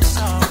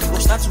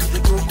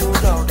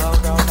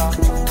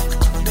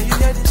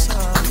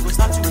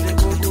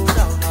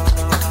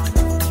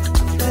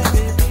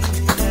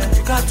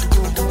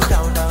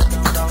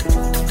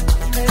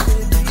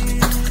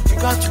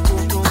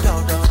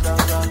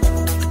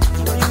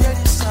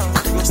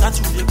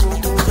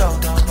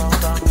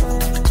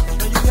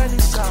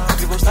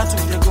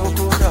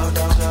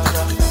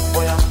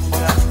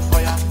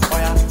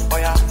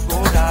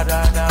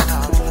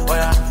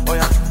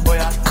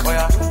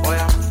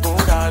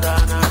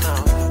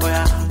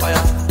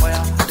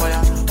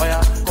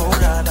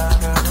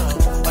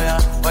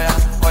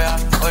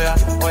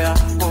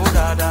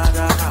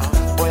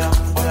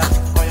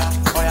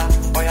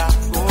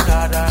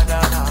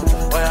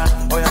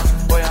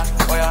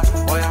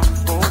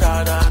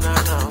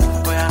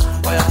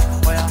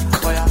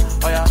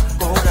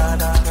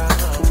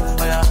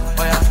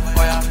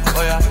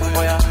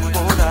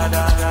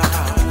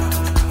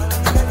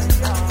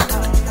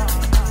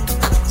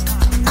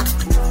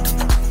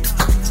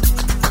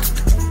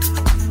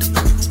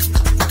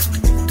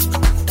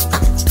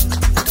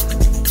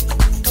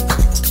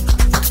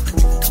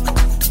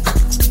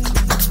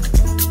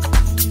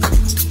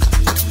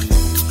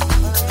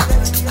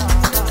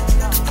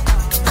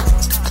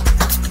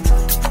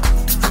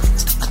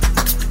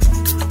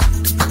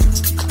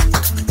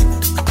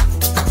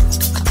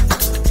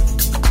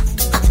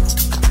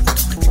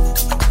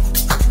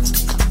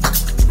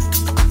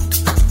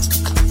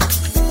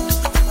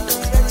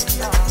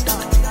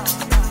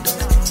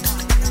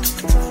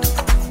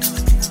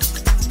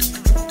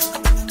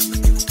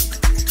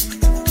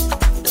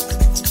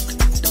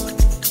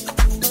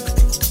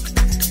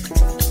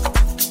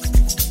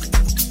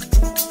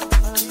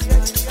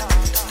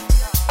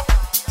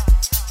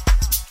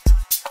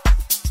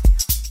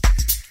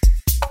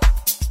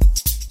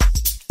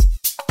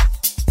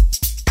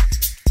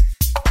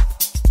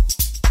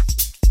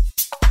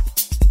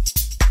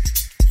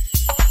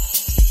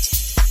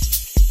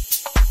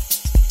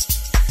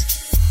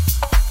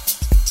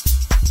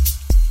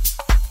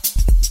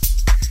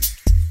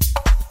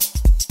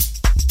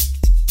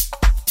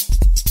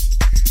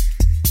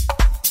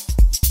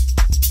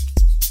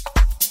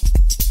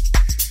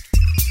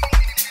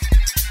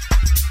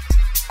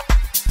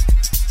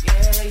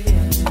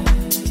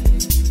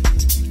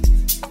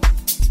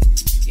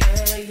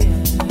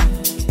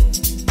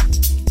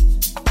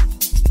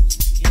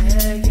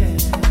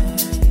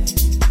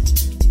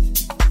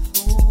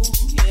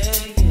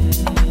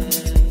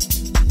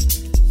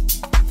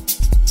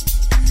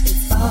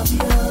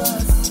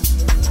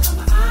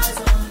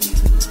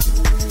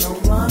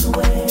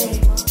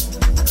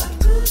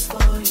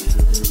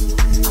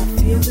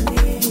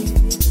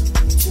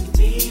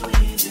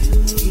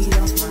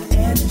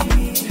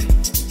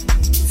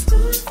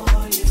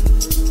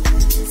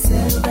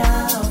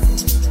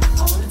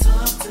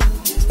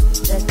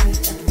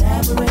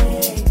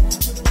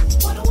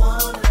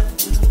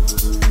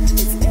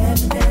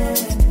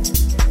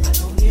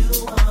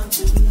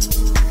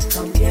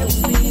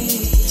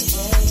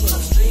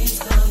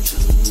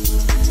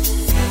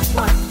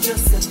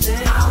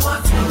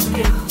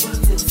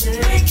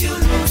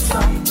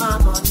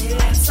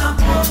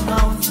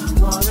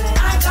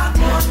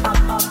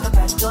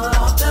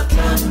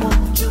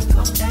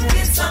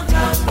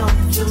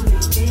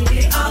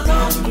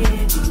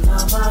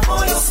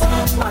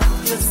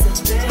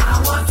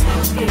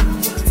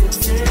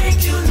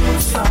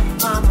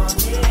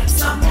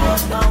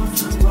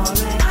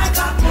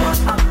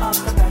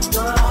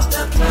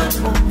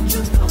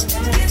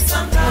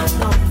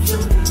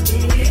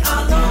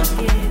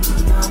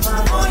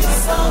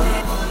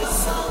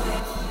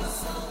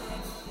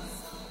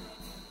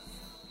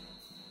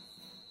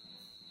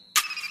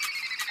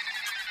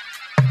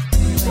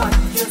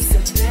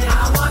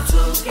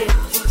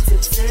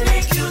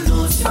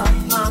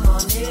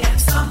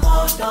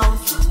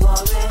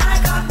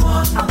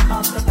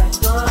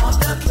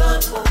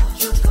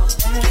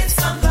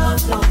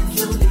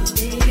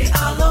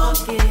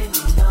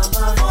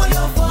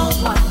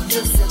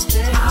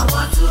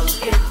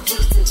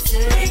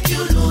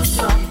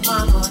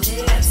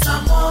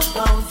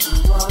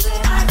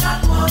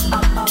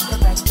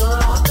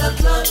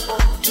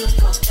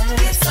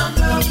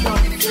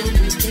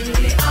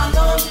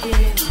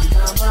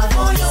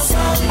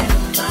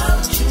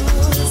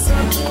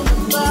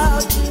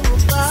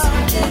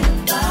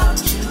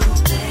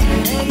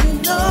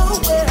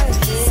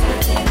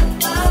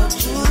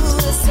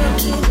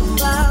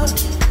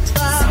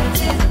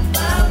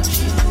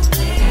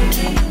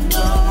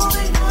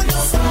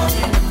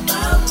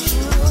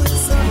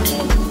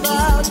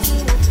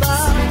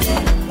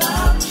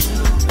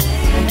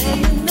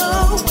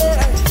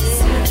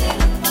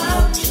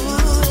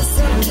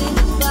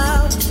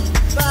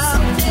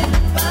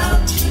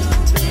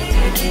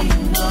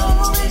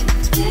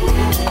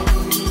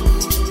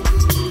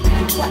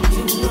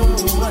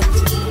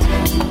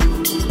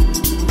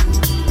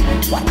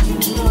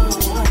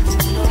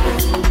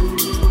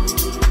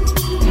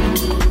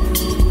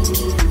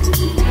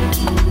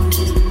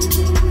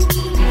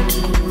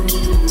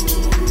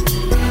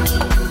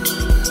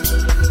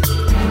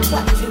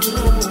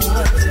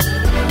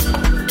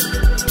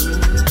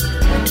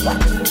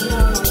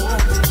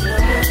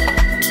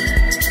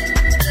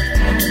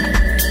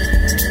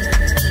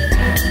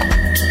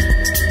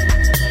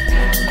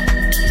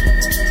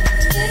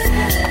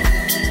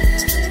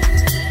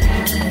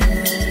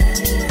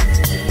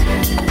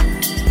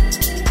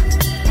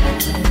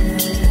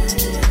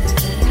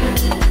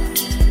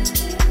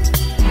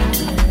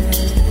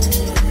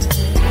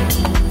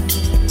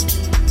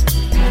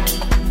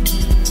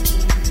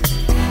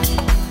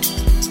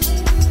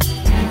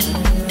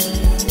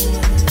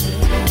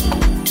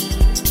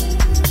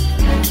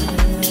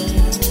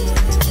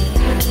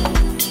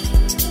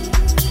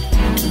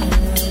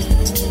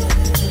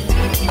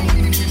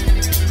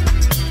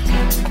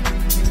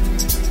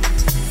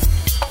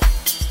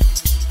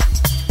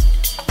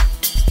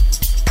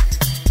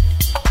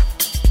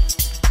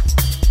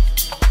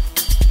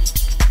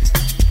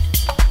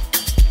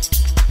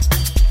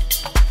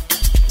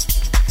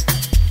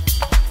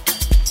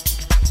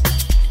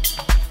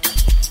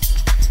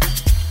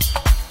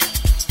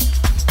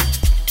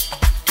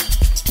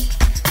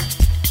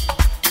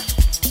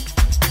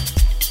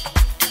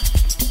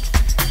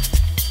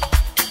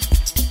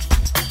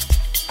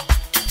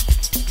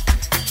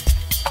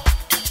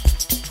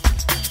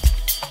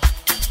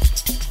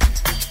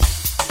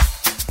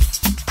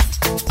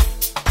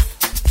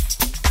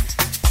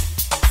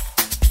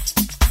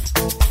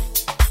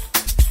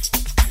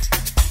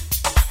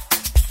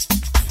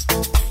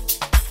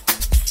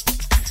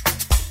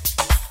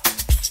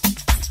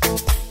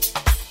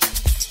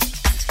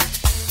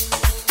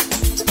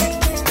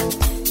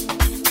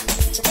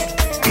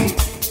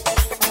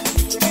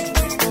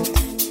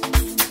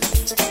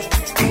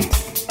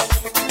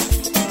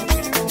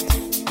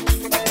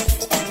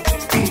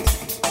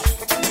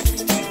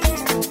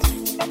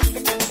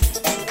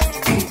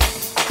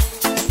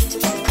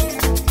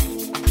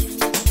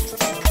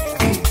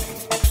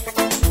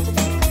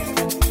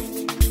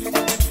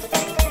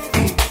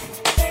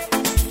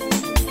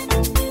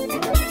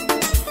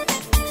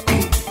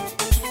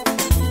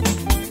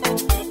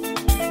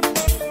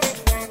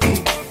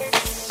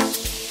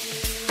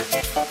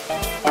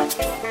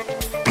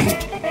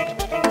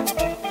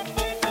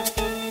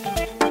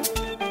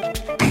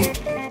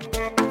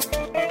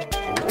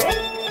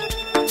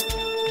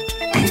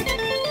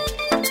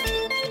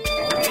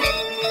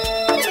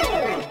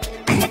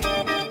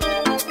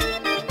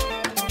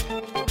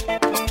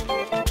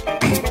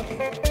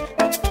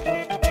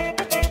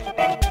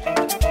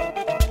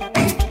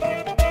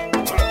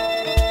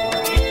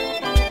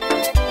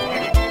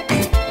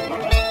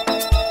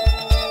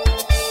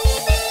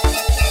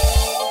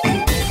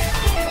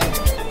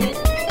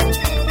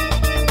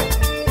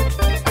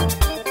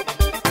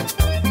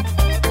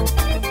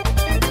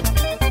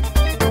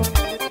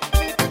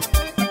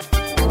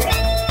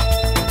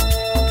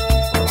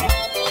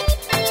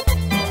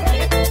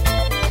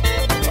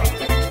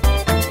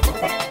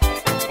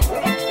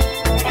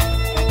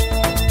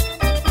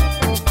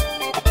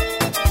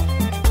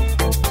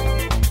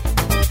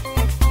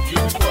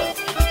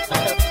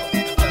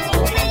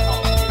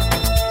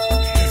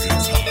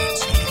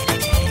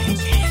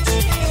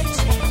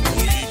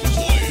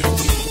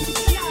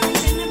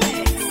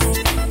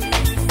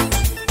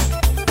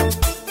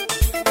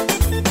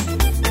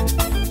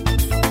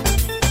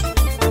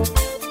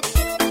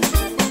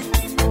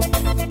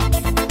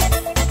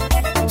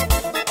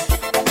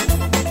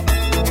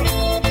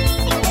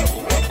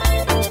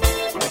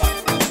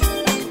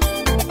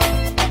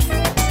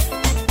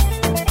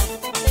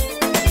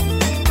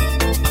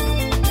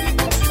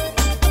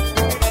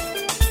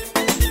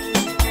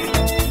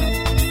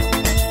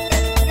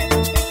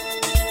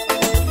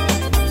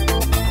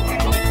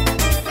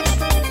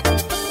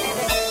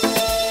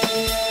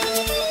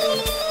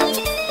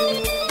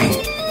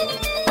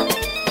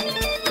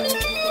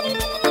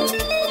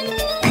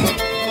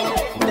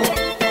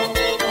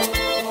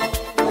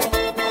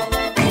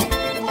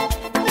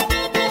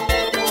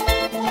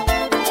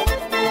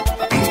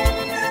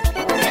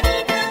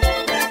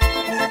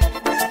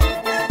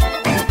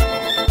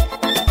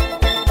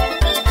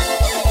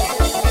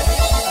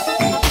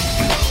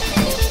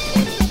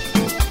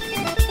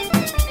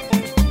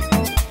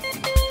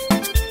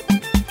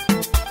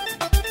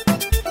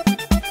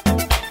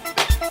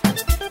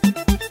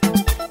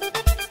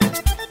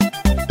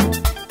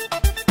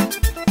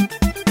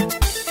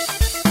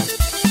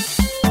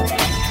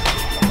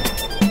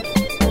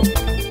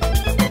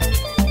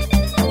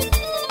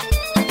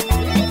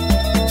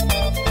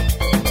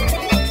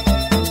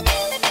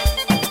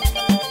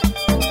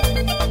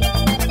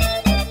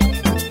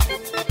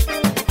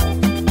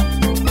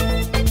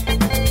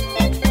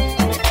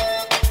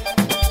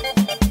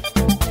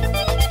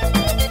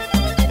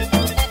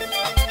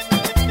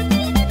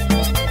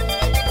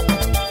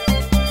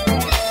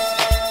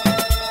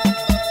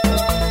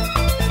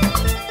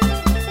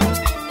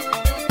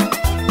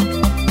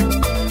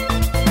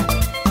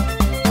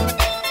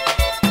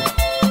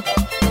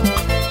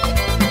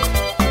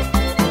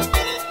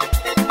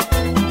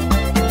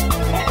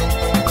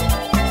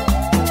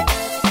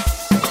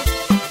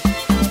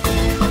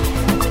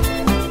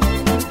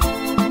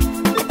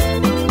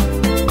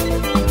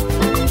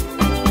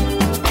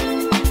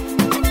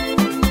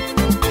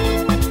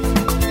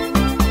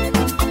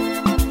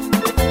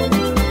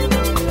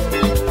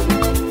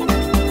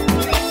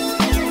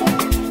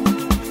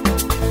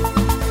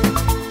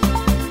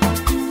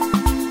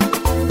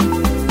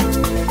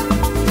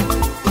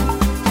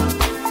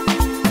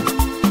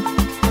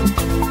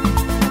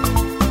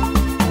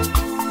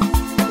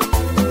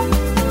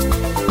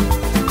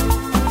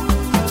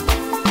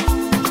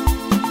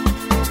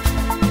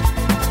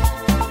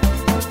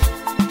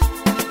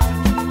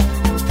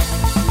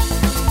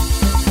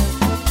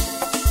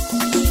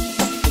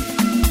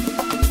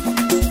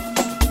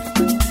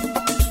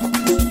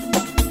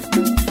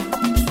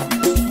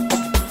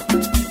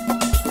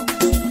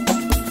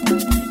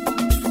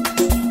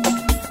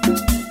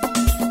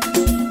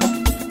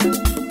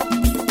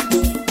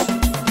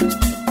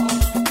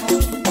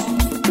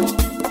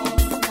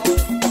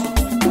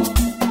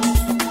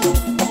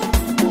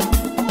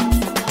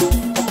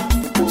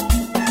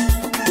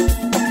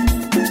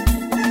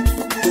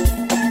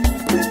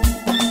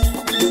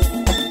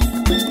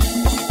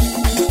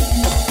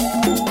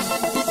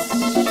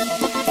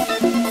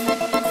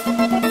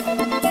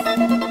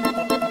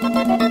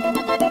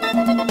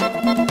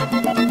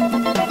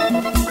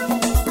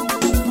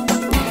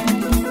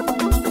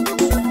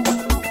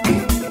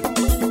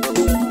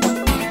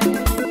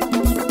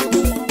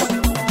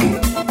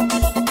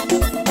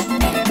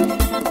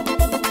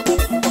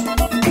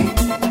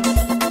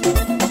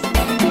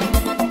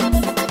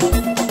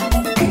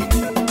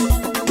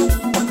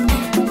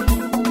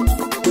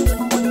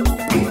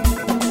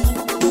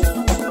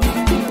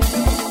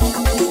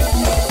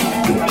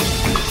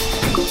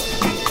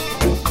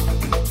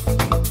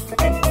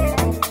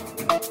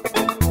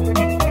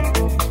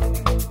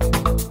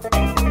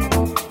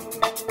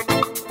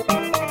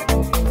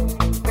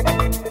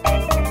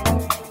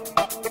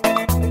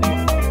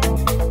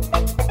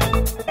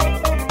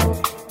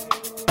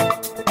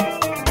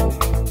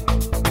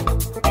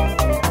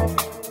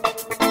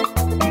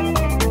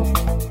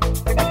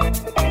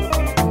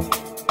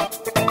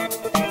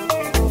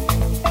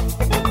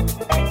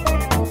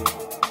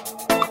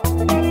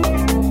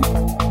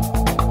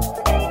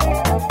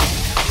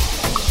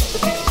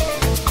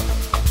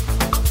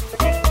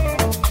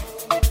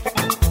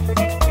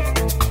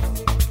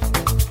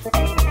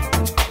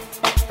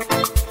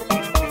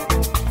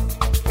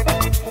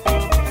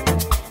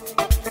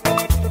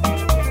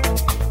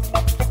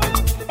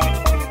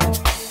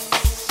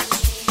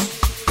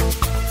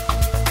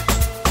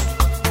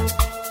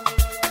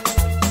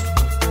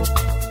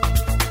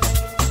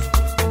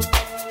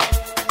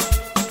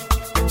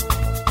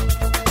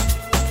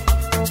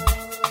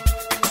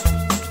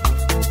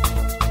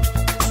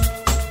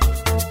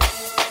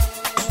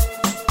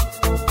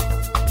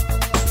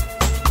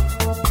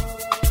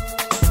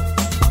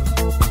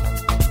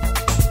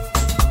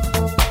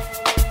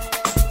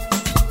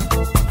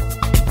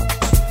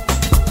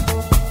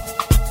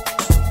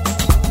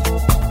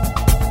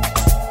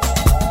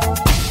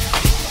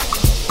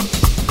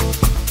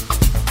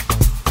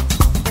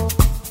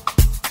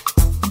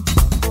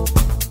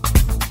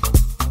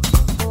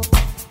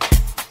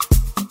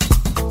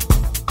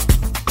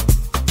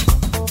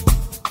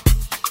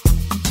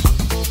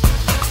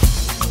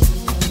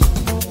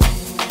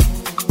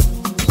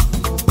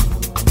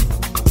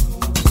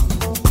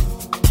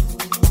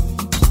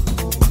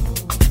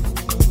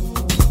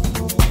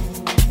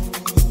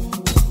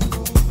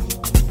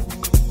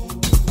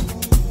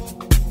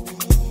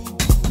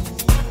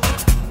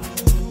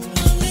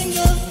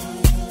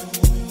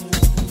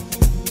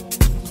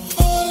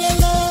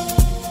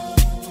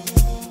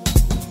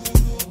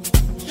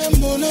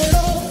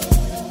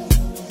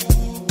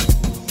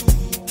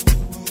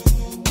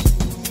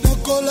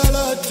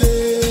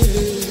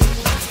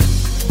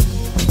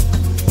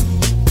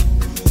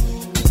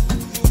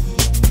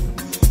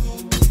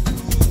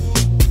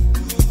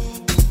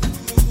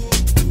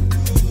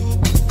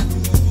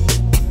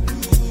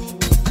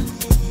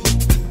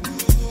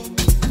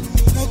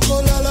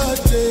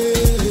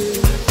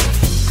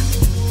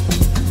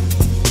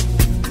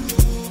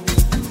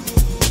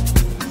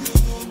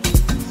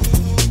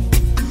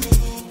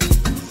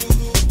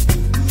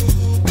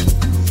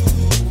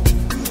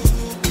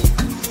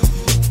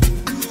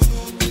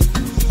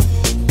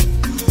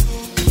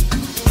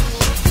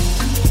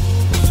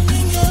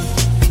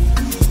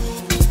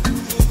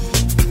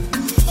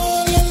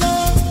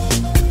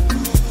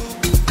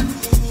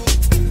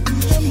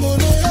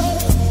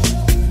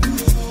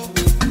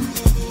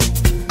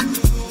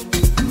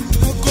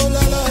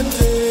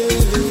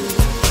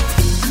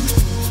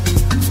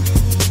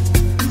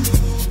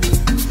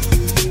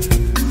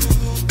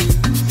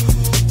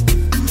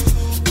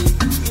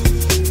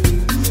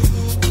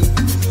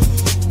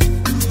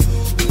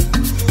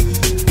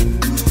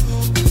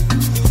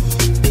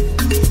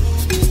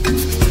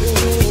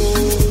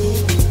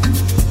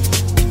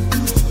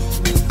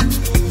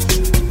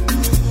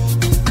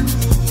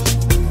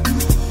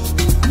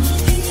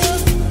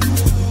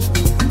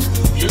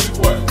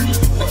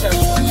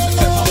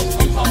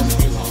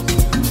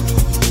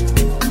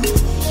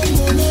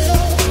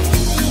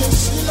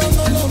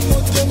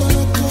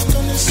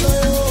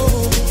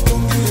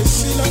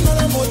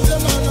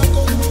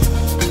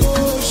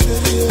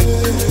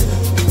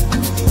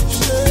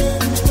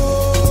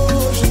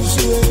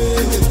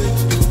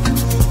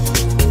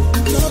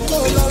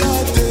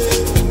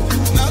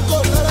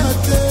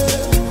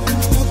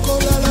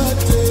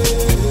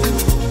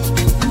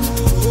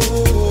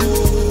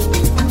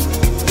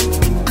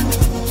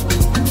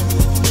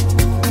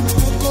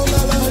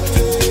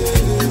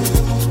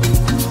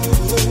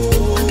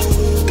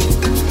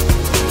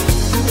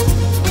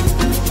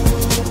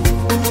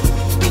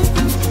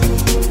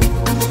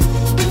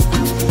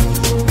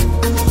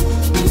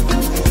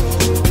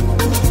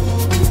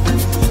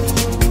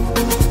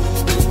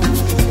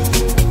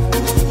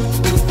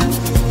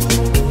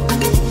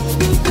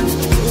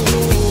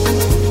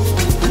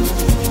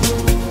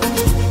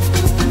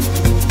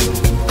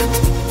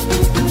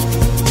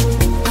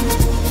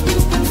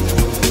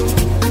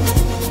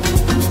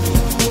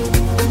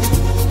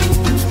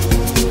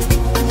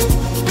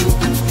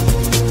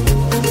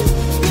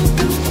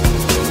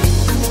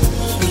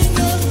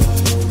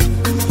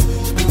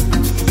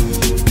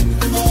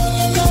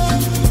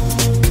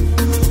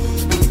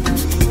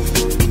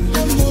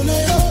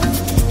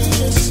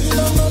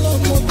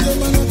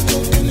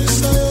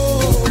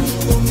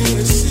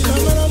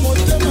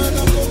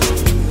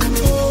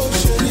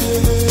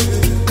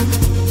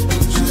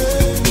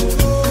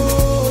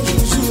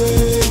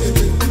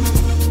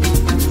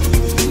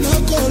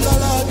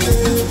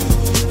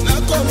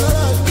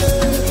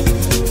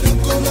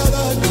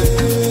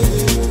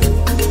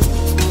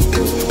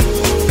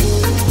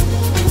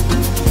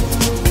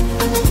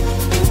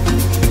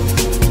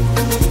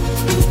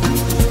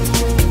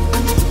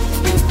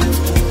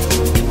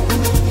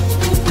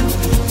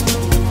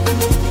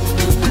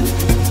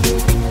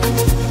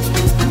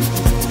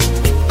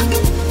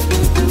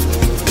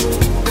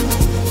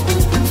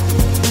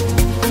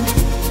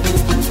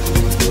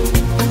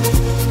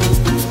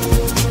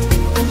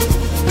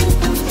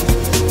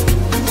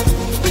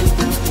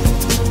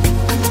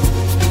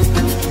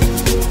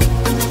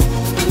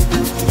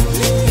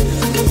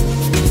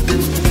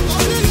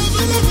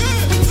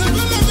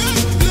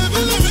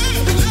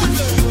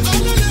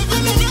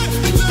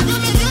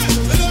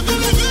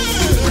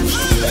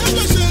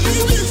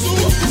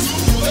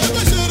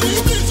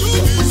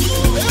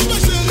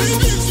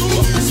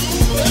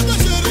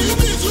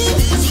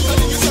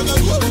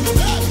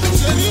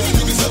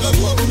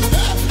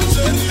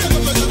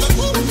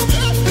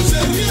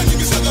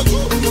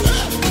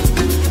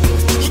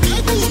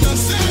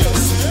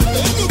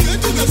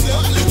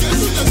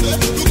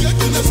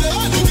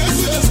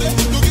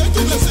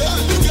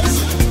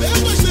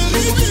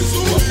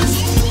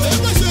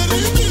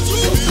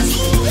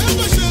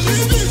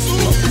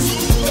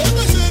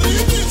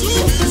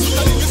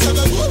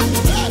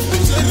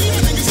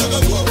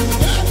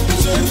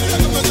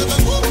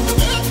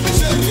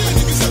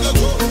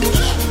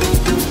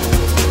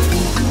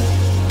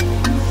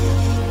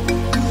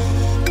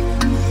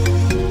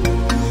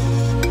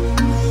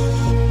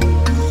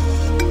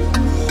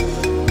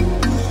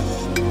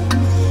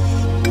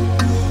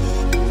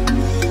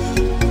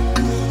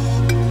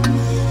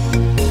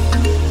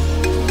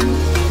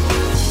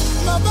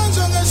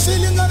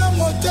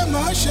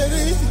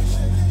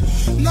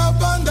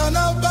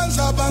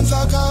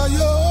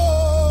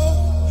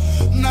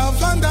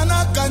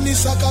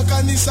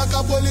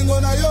kanisaka bolingo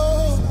na yo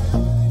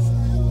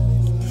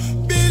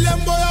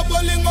bilembo ya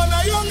bolingo na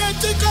yo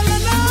ngetikala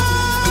na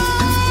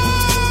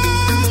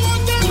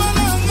motema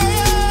na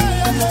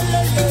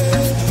ngai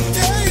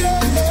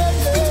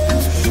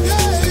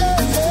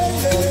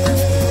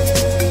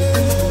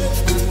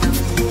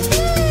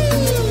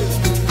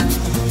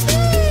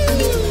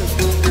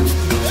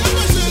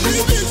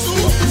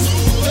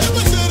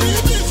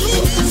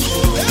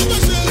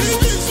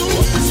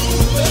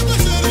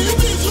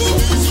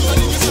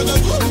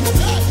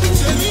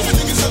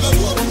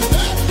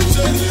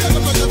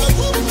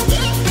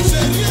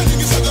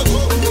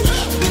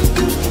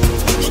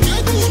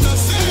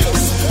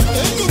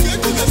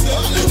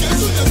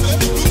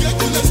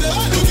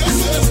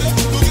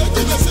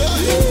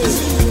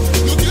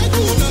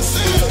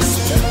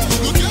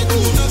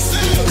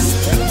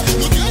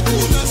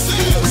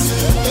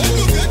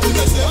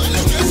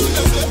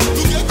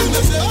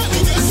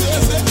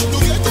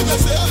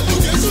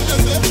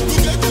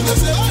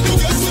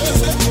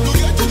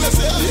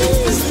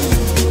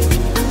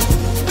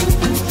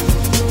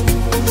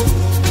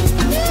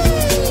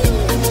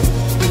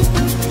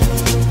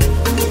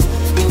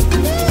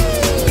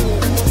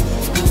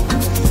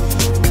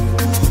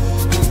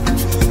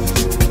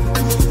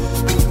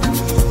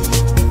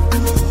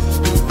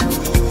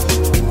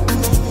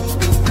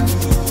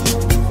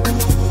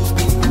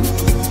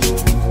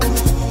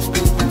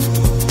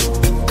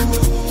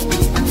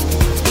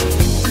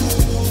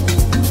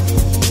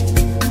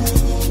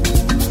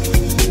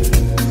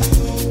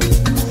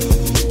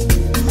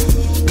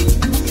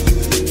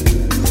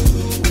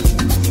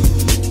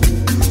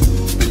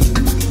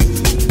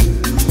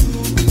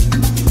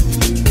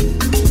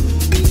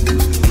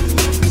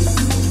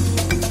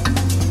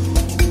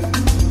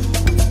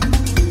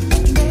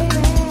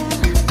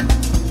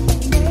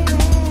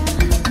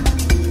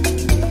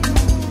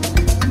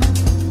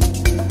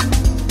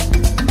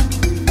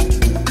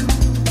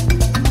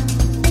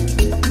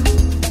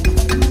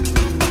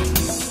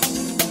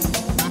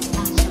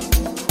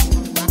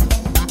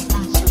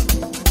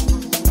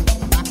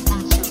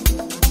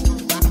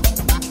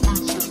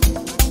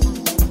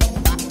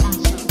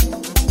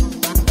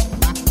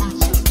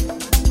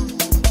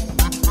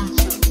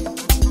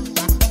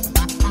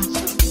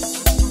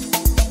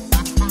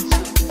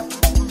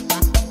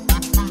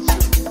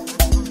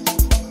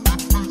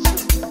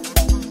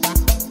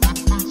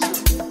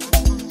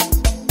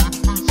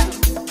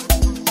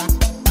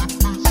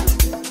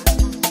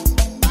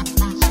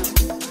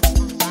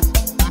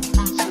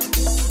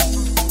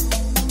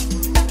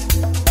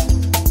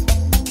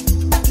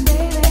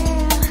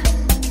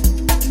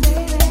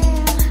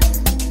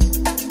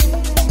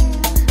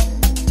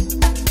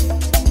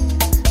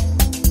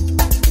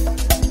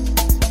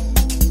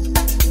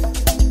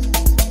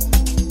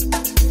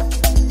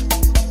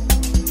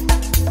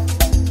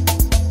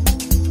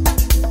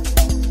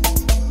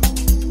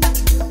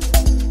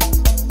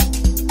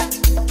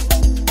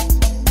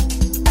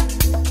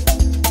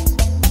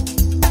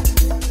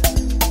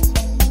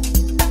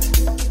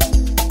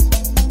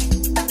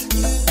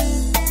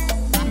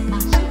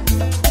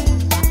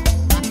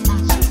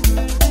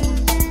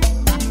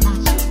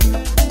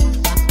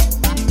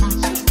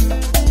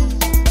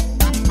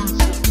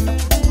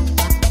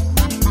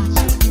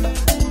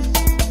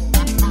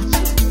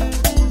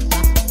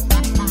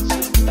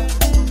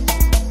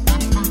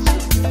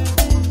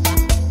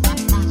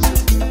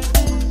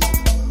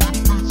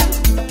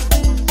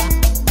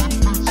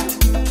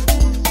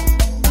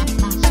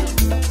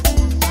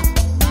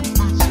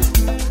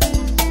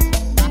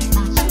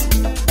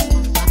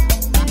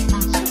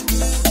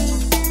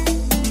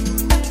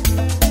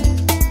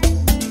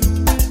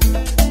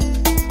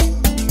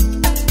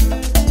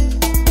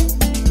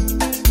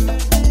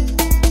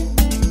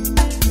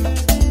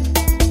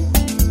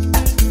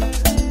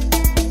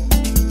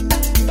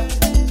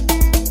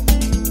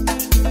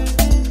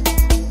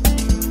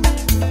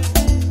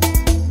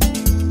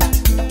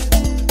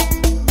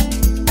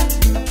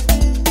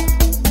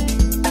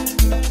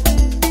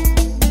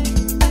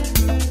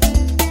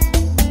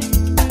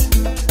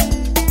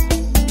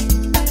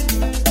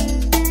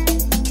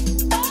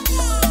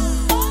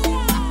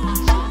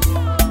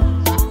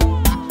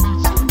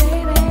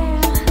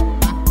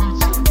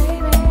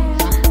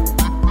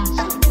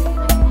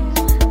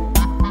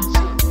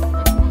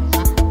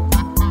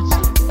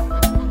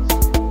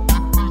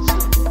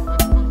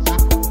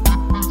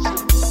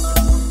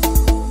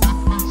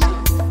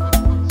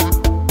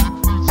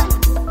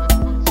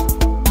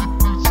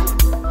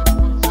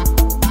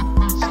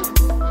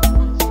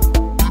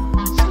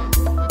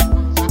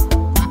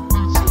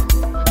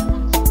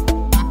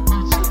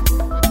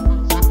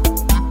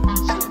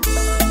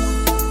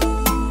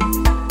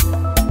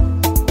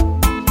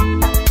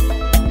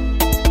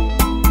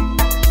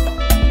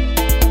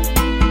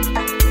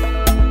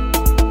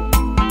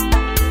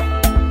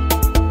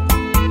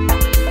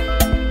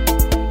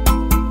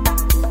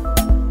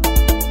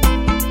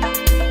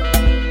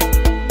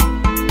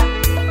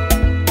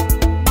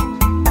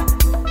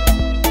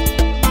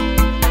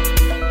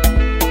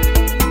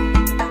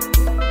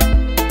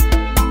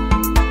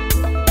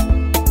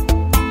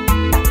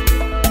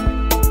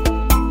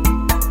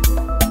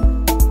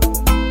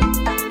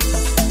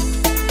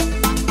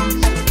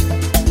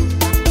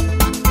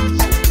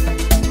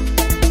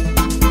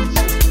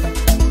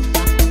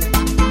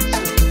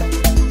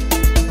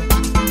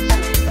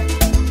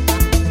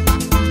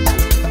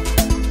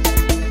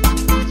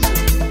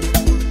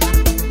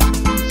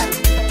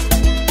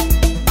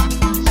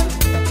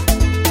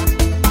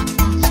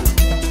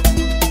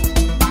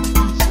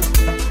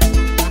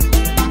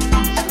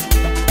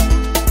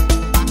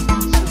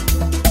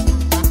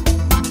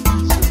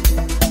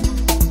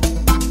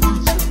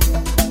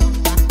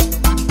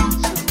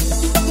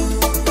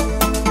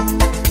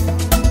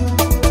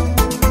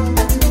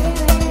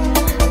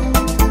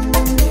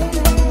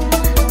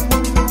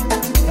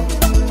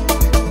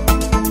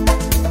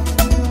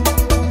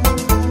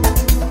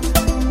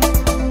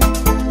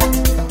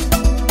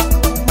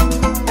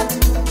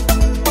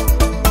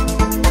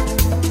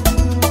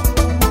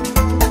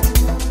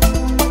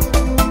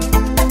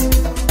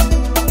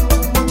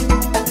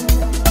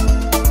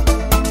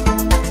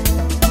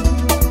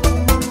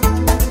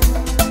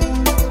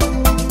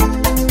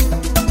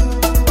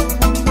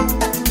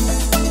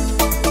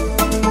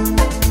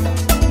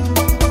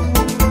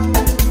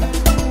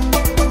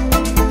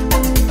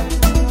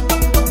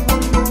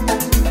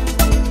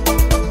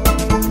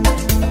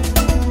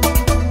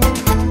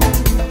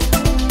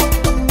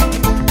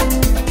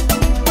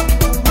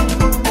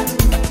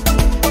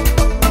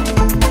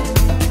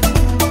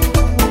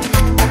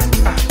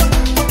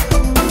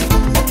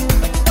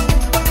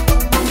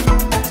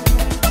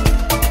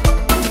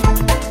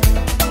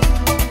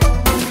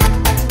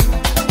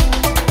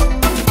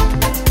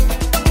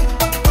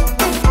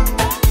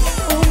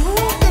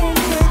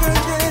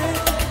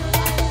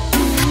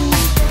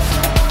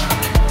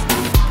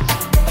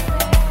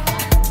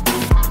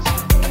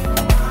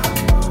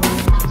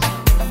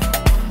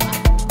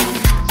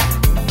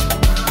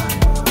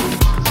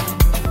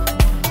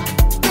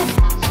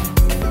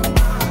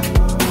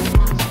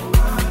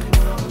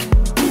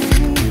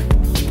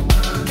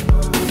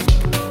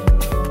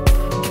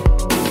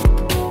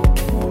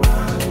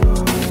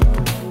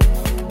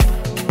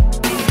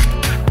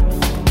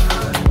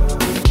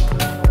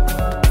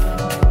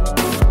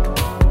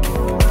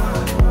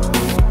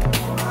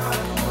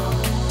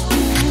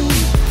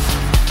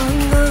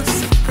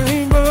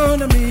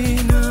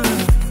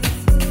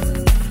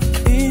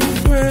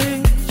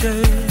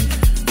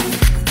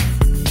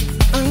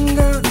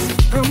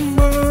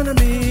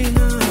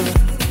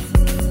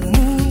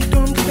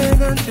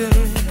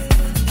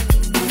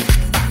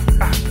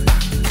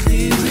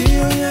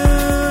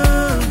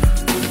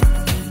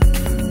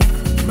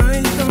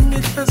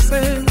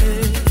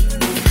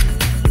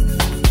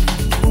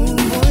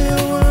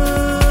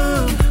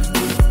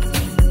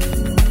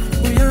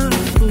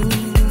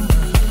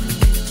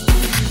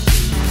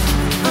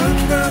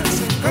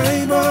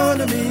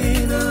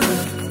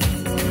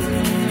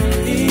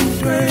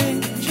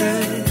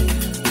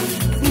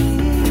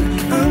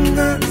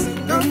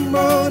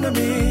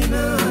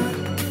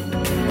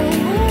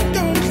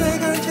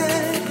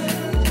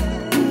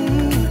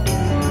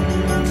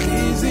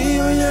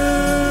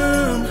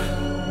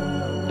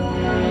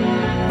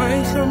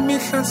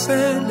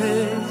ungihlasele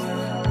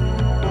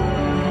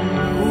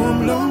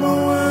umlomo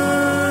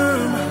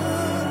wami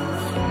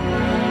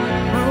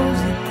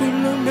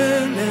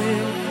mawuzikhulumele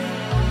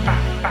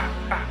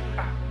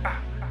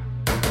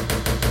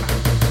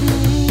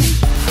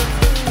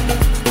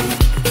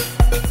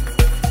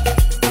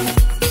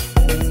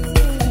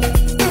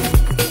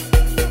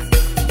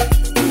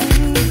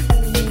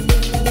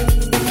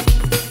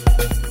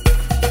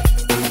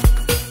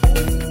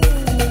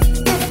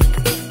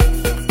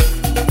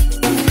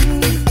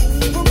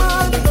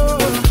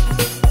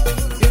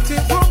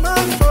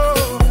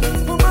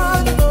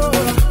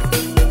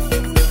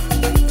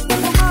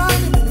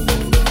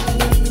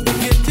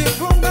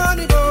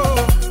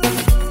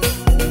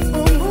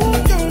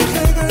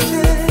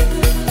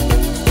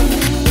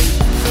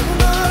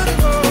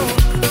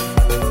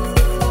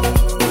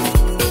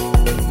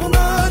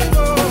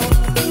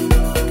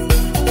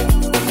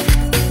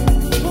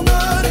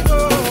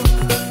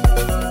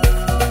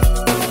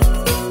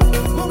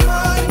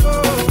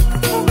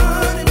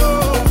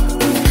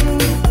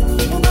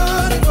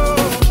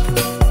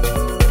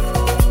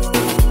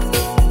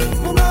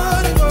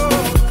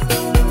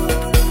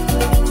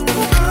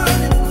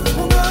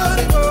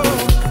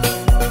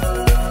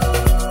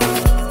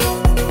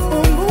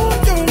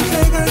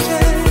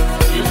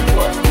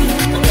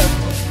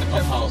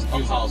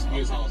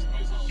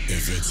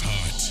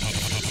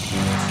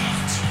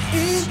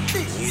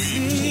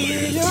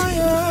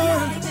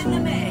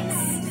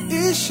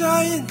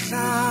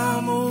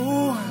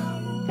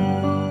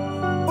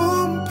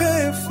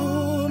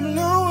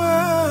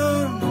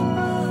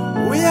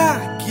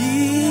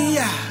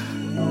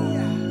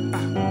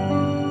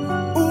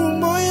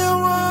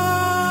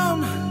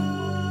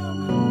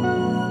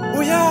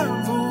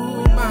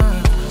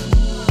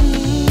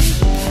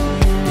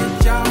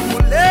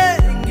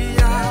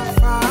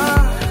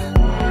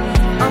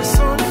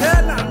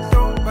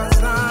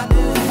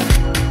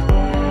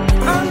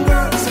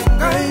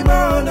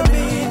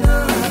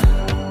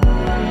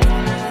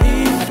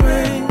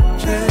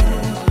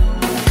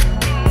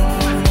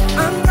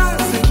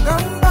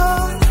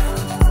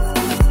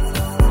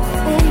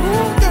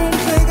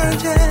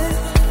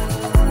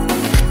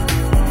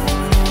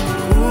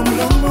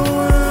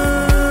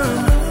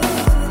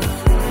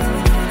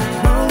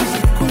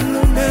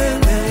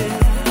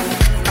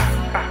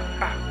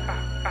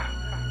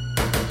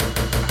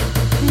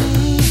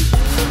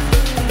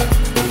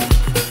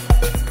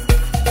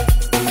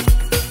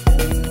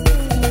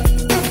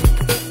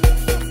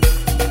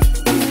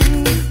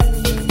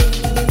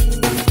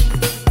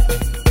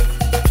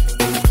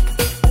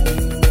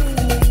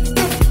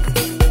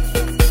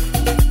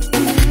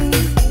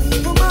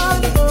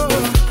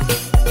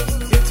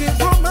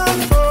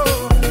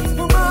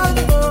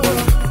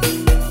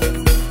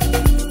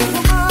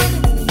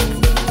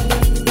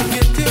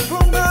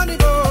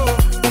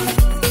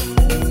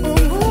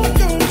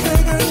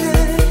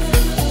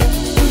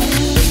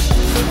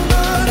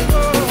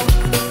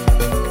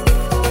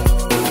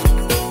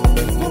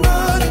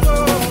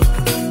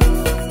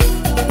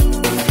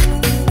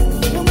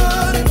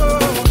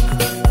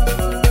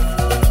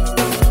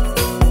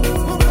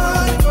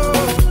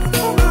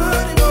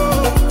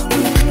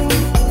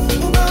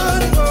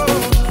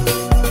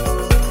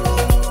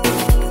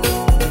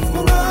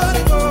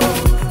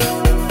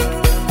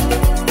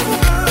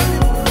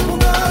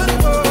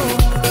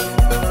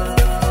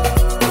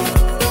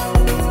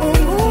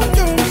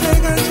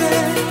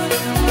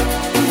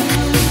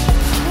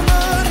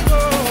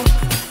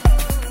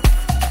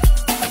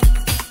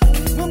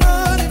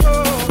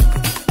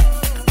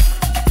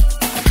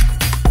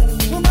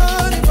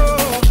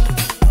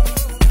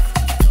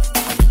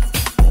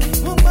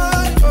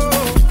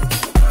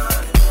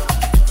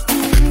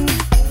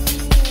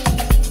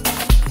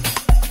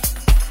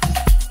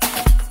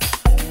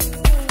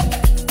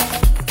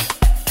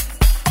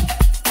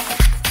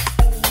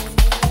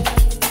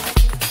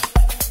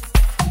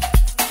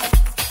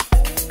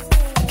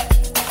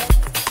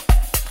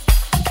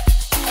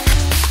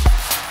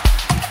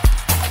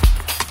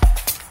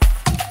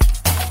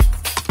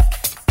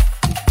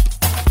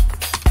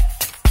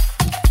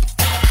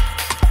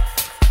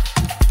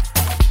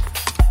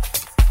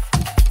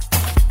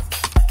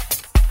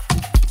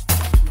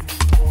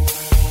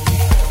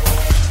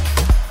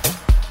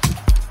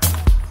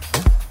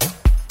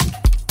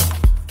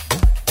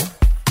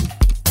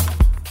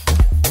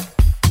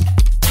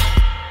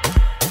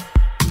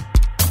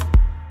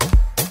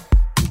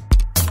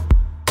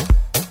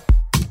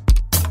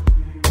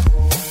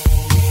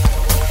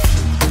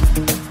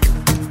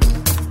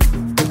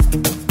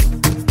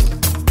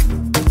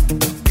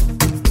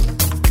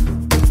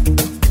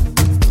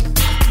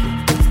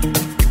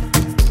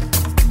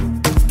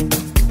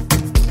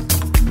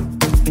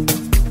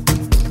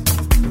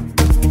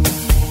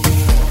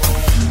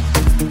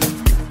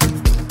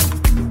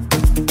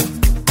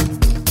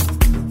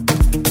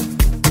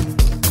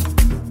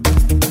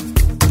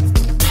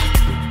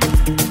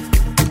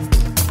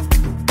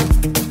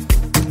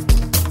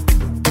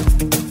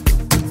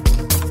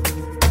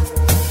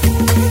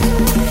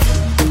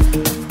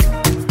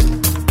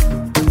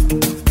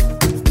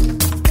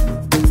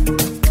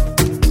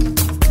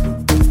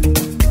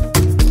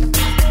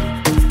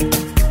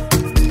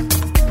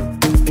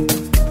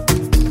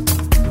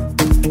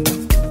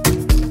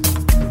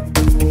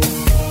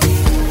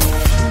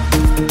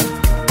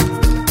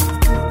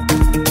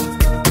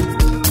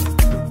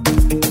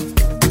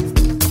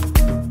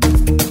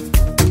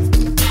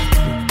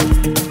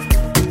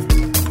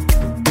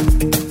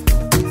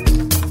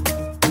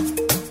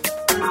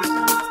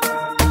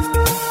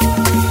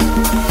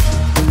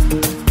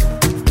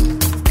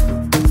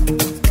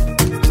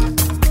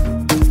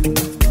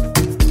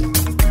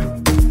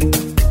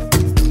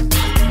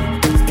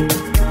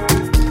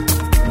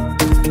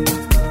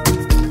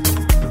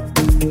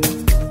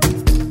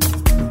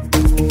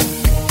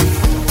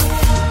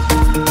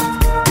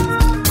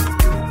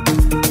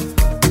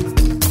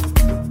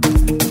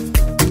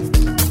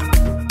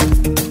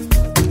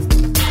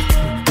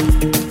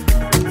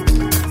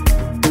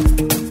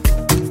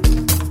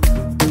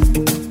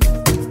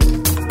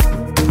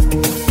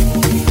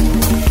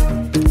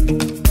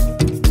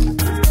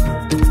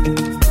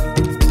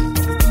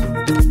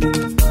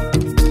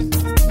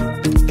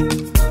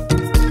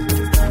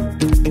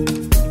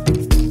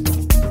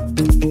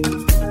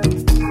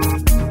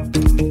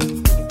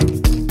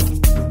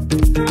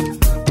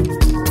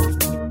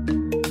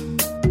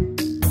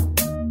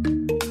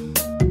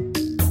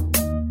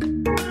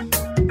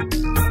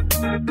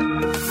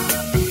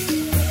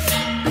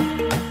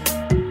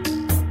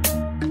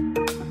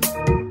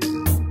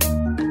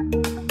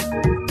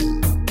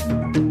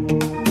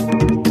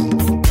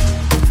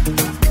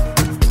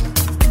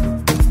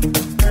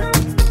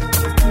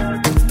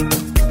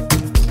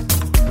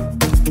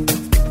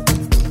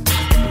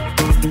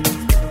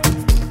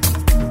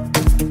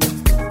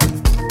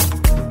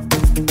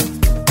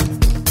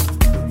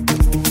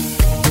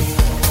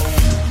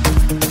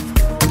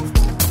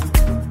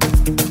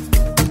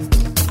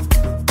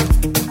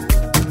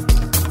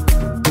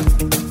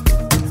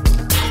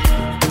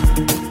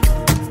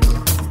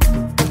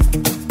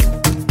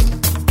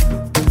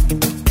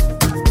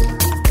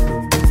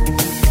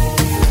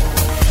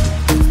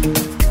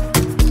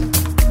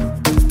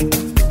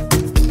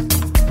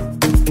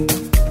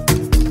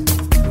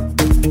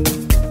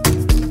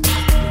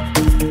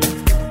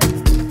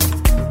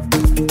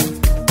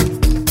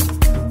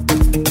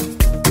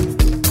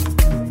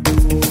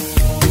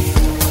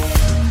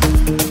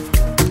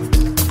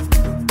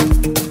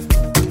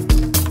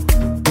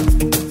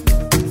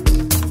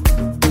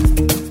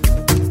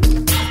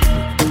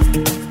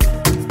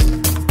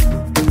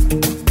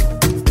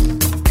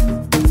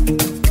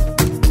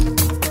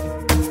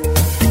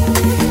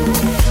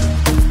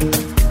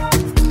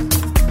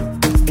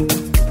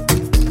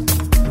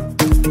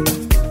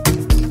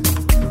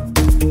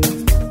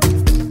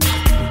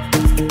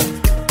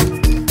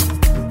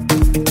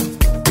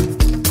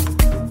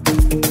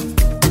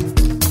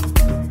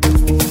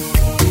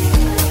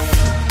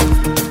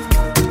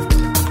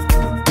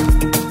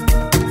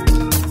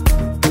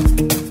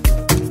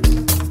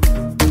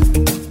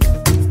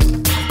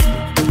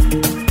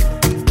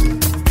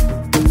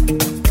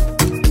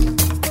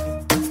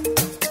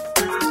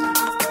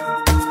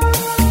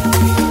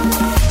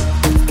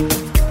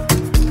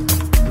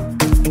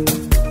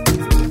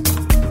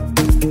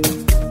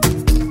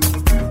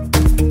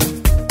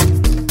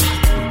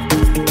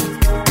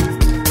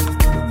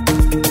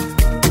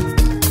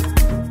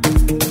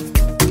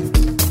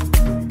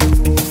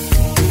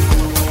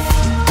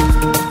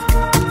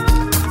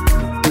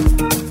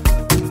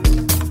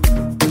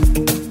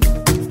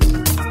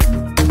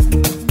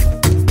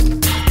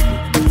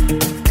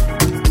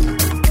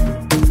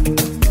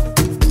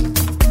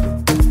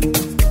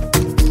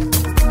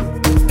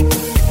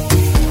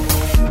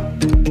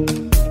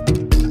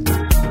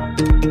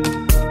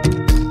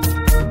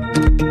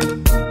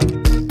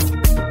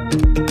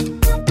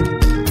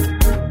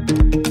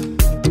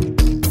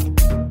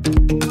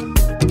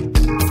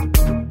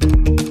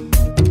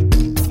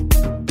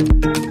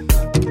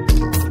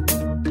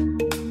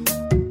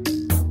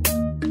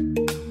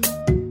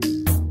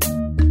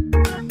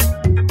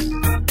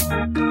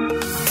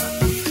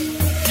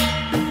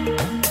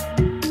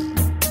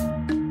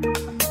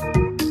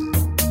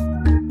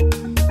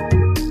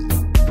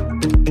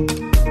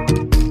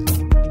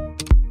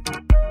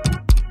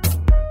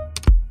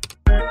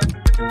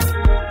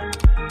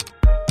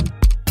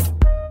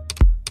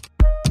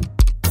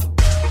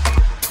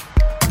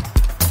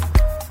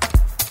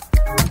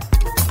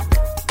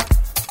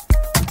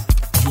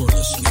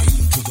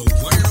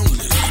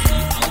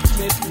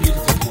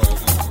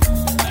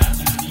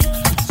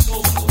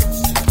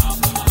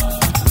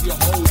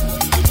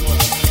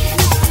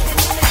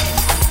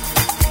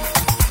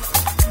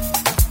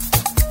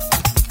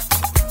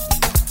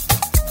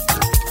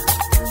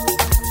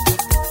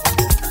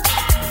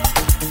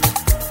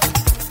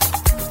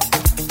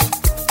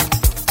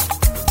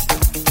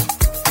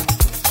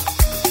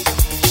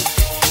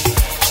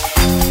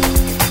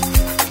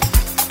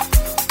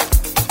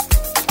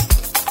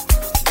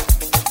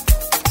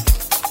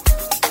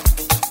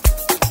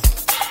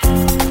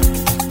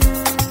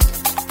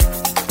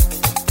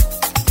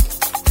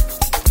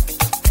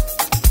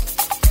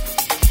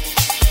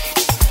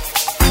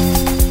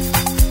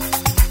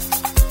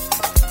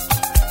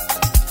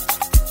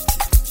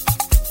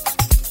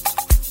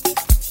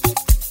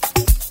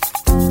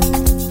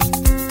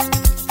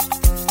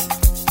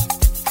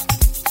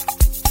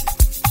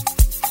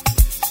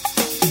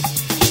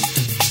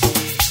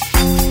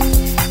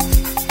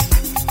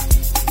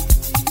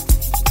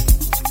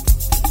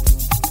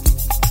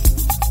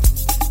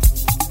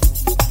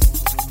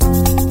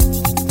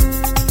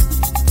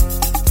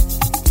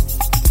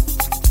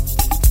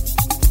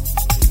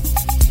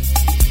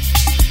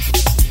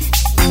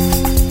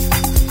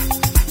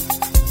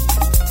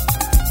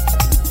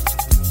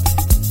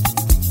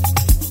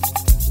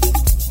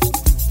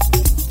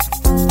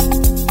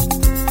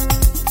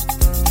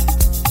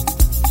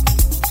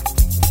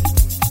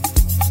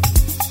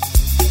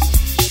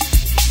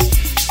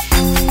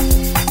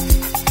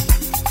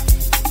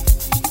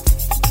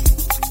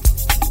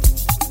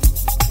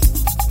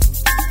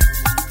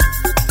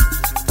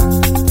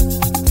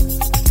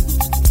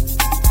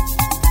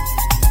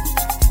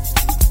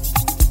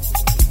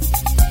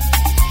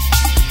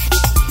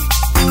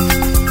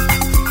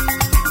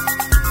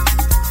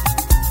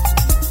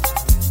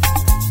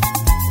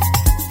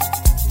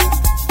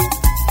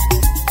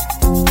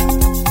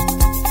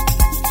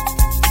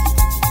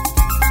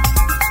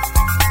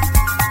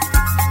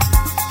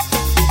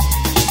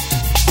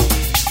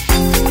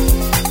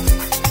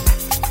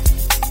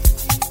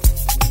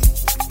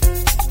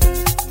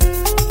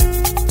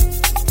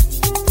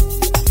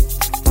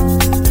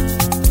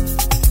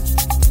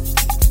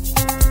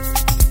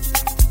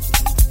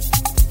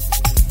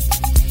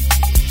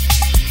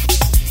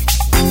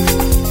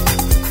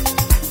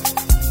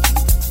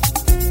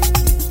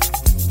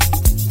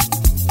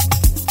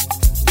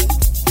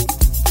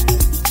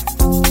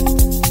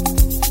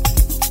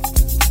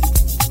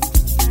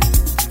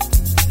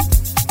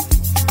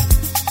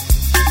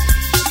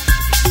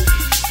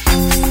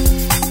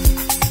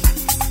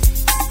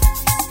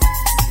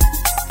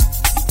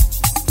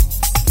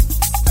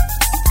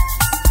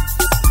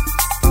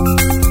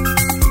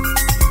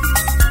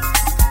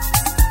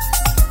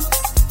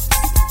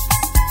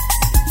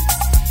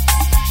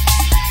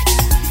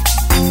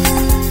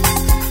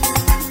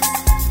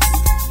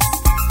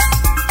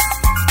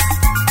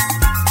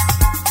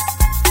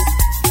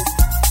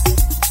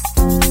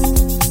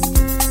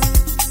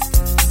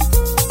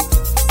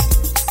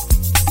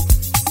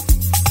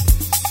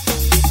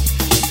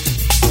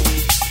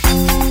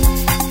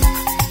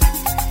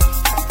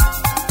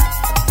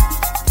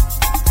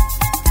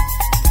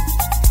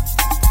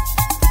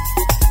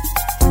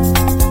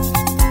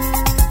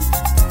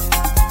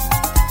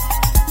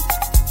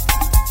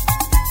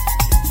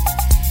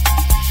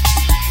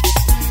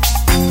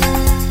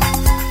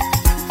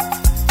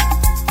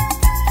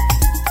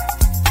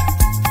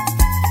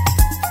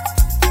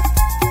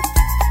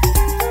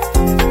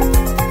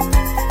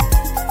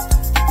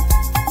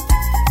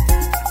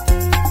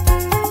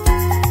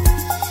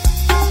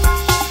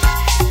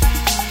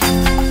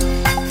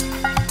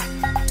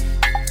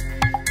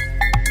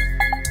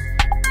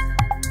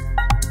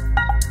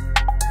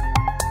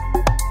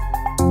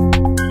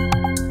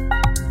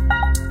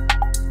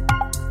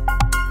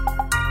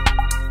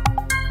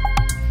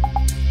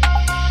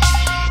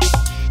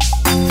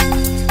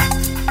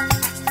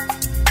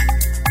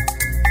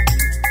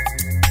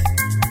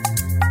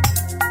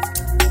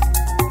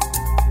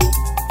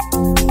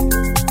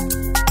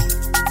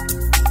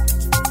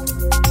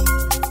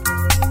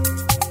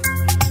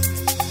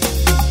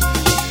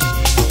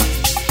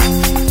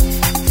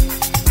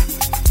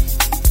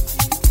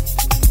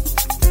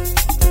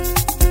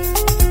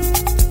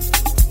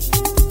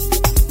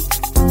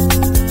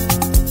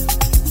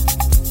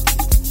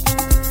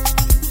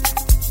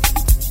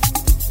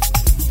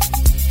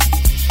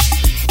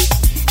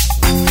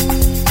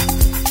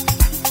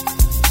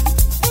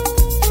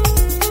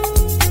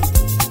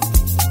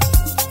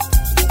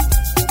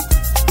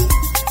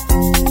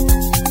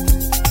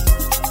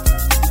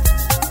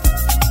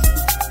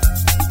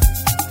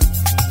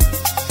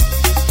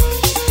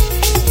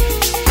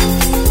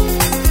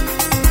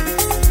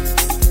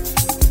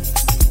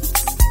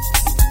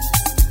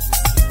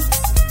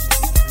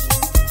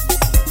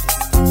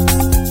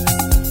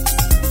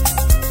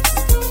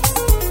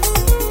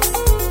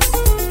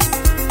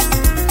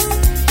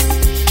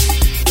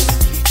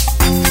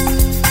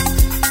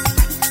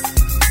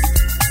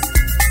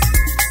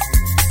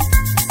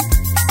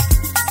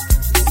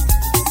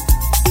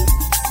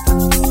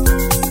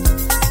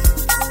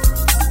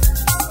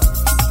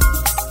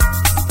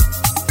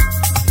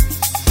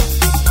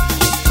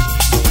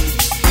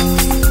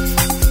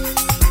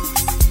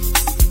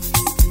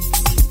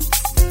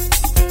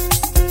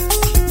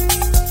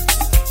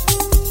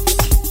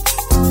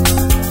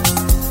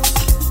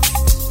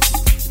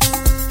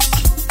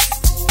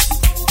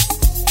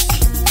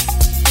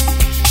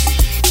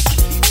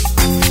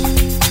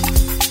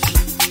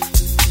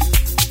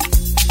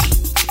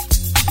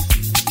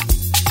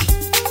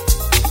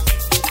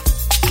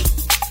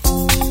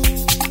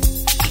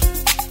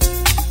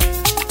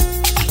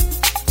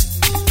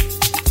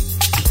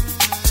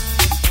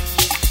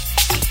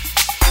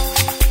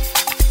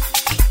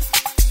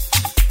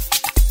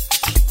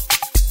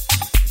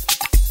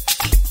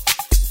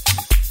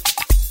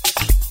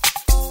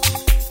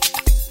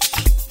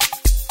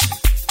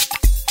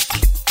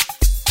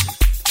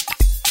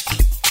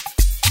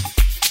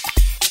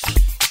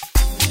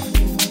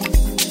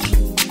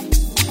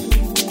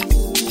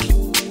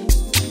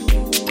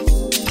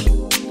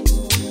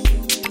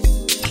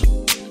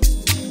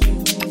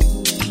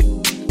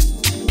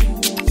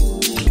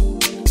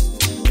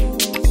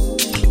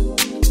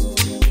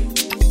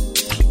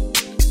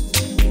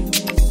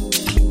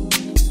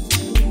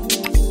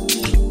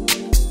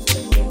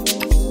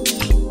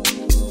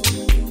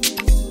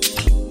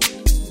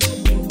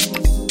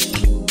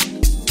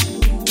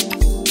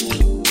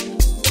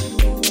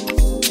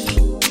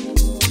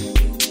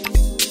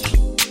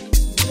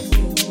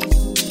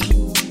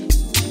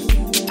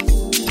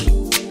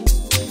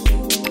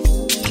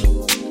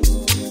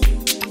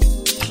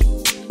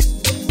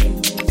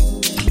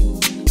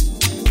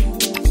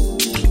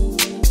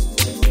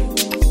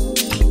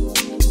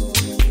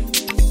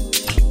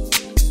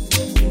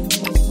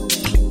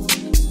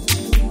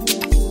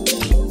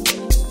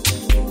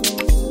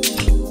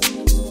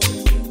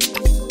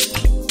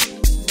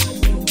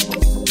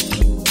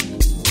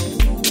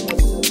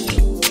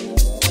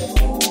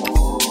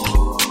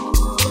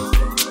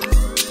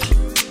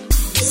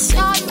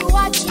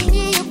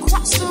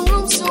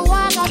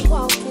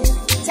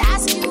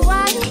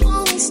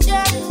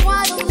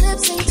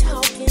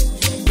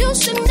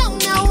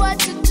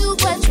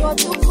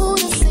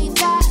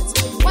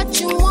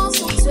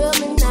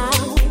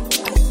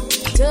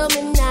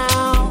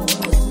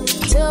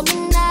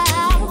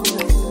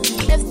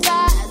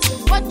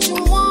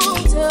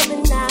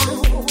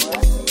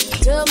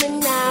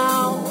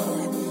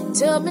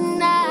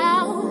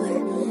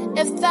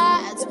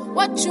that's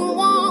what you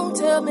want,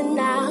 tell me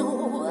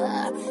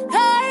now.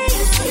 Hey,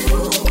 if you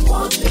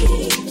want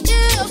me,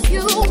 if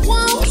you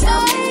want,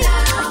 tell me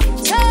now.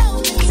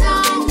 Tell me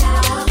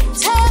now.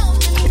 Tell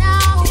me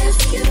now. If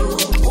you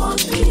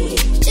want me,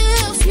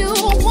 if you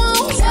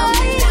want, tell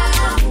me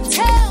now.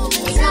 Tell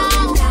me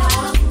now.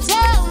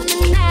 Tell me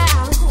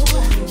now.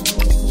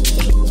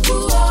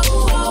 Ooh, oh,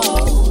 oh.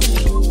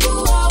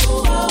 Ooh, oh,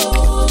 oh.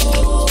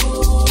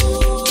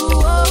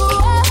 Ooh, oh,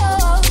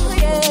 oh,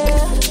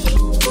 yeah.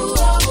 Ooh,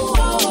 oh,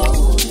 oh.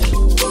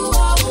 Ooh,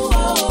 oh,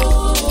 oh.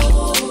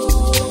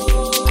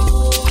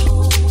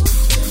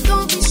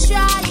 Don't be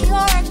shy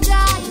or a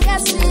guy.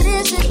 Yes, it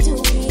is your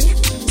duty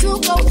to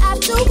go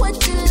after what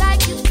you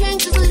like. You can't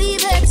just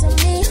leave it to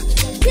me.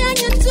 Can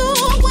you do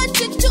what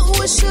you do,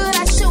 or should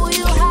I show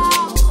you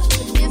how?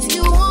 If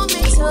you want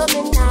me, tell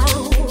me now.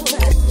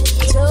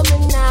 Tell me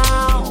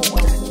now.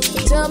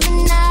 Tell me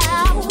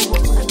now.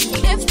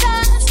 If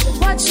that's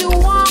what you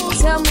want,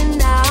 tell me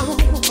now.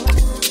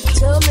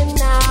 Tell me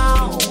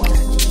now.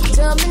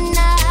 Tell me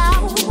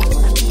now.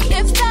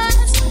 If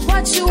that's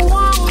what you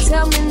want,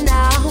 tell me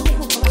now.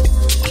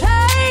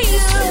 Hey,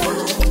 if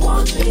you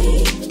want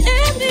me,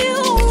 if you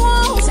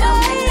want, tell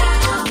me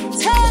now.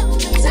 Tell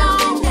me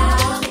now.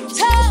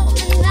 Tell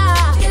me now.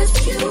 If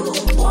you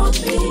want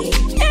me,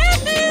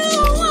 if you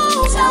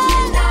want, tell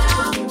me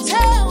now.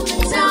 Tell me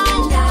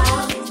now.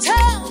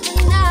 Tell me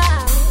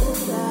now.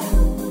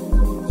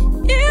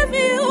 If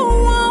you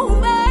want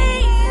me,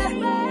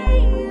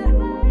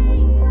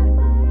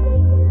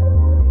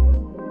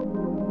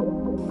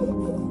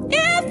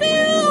 if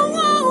you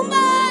want me.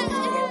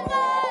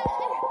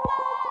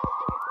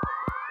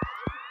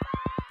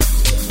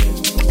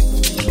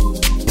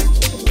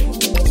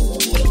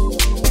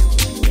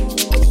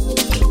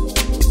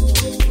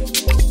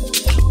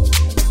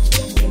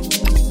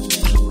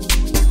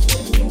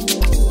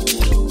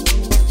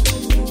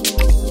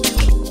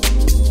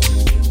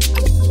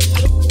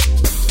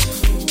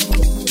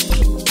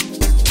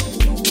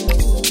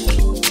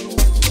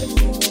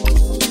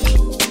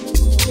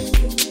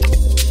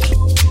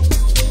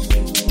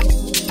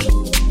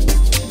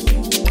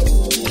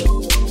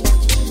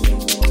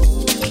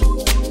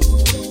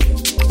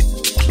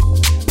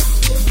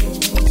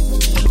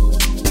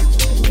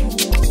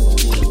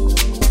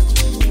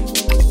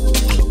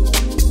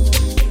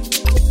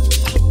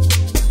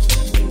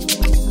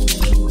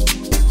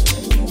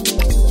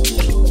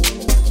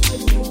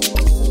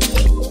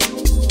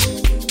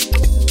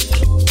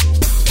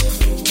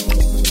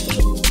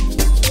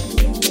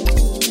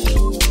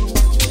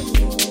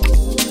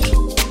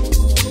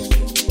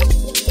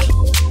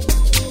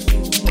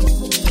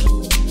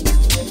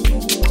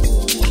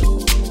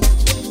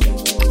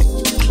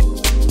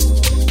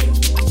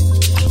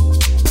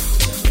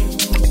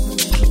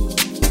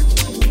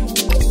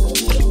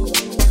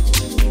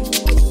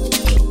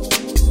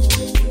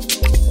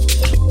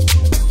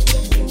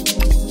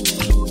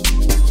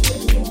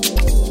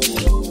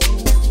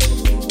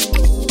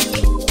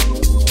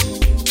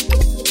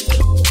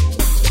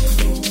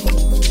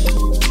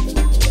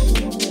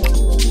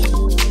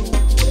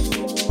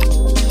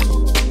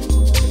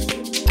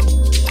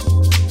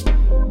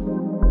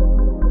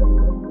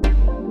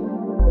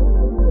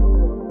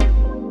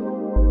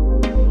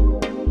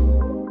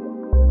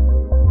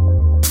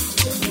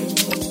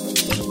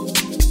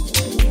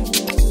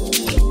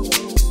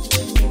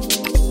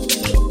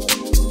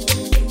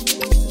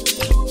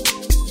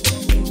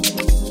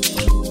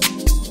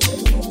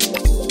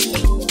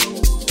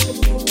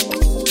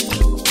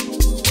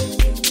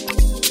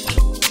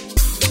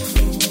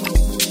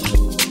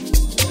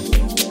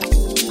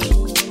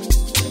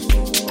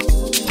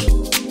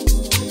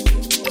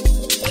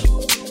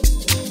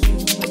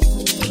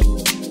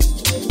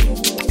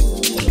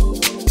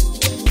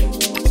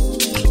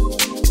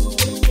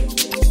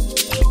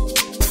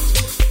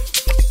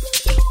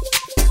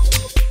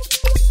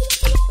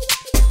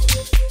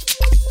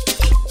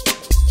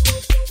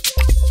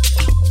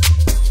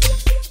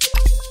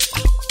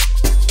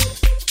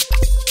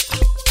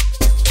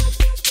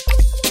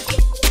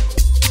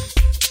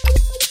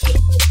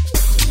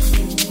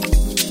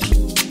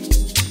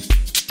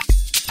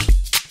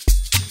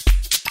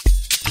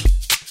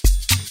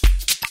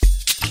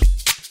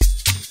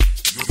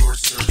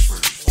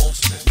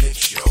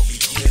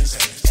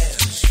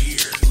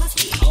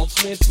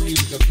 ultimate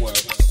music work.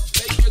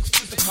 Favorite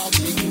physical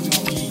music,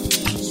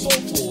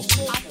 soulful,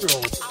 afro,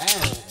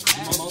 and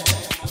mama,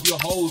 your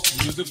host,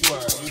 Music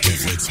World.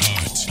 If it's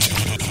hot,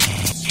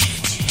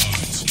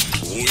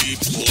 we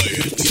play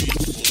it.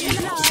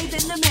 Live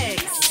in the mix.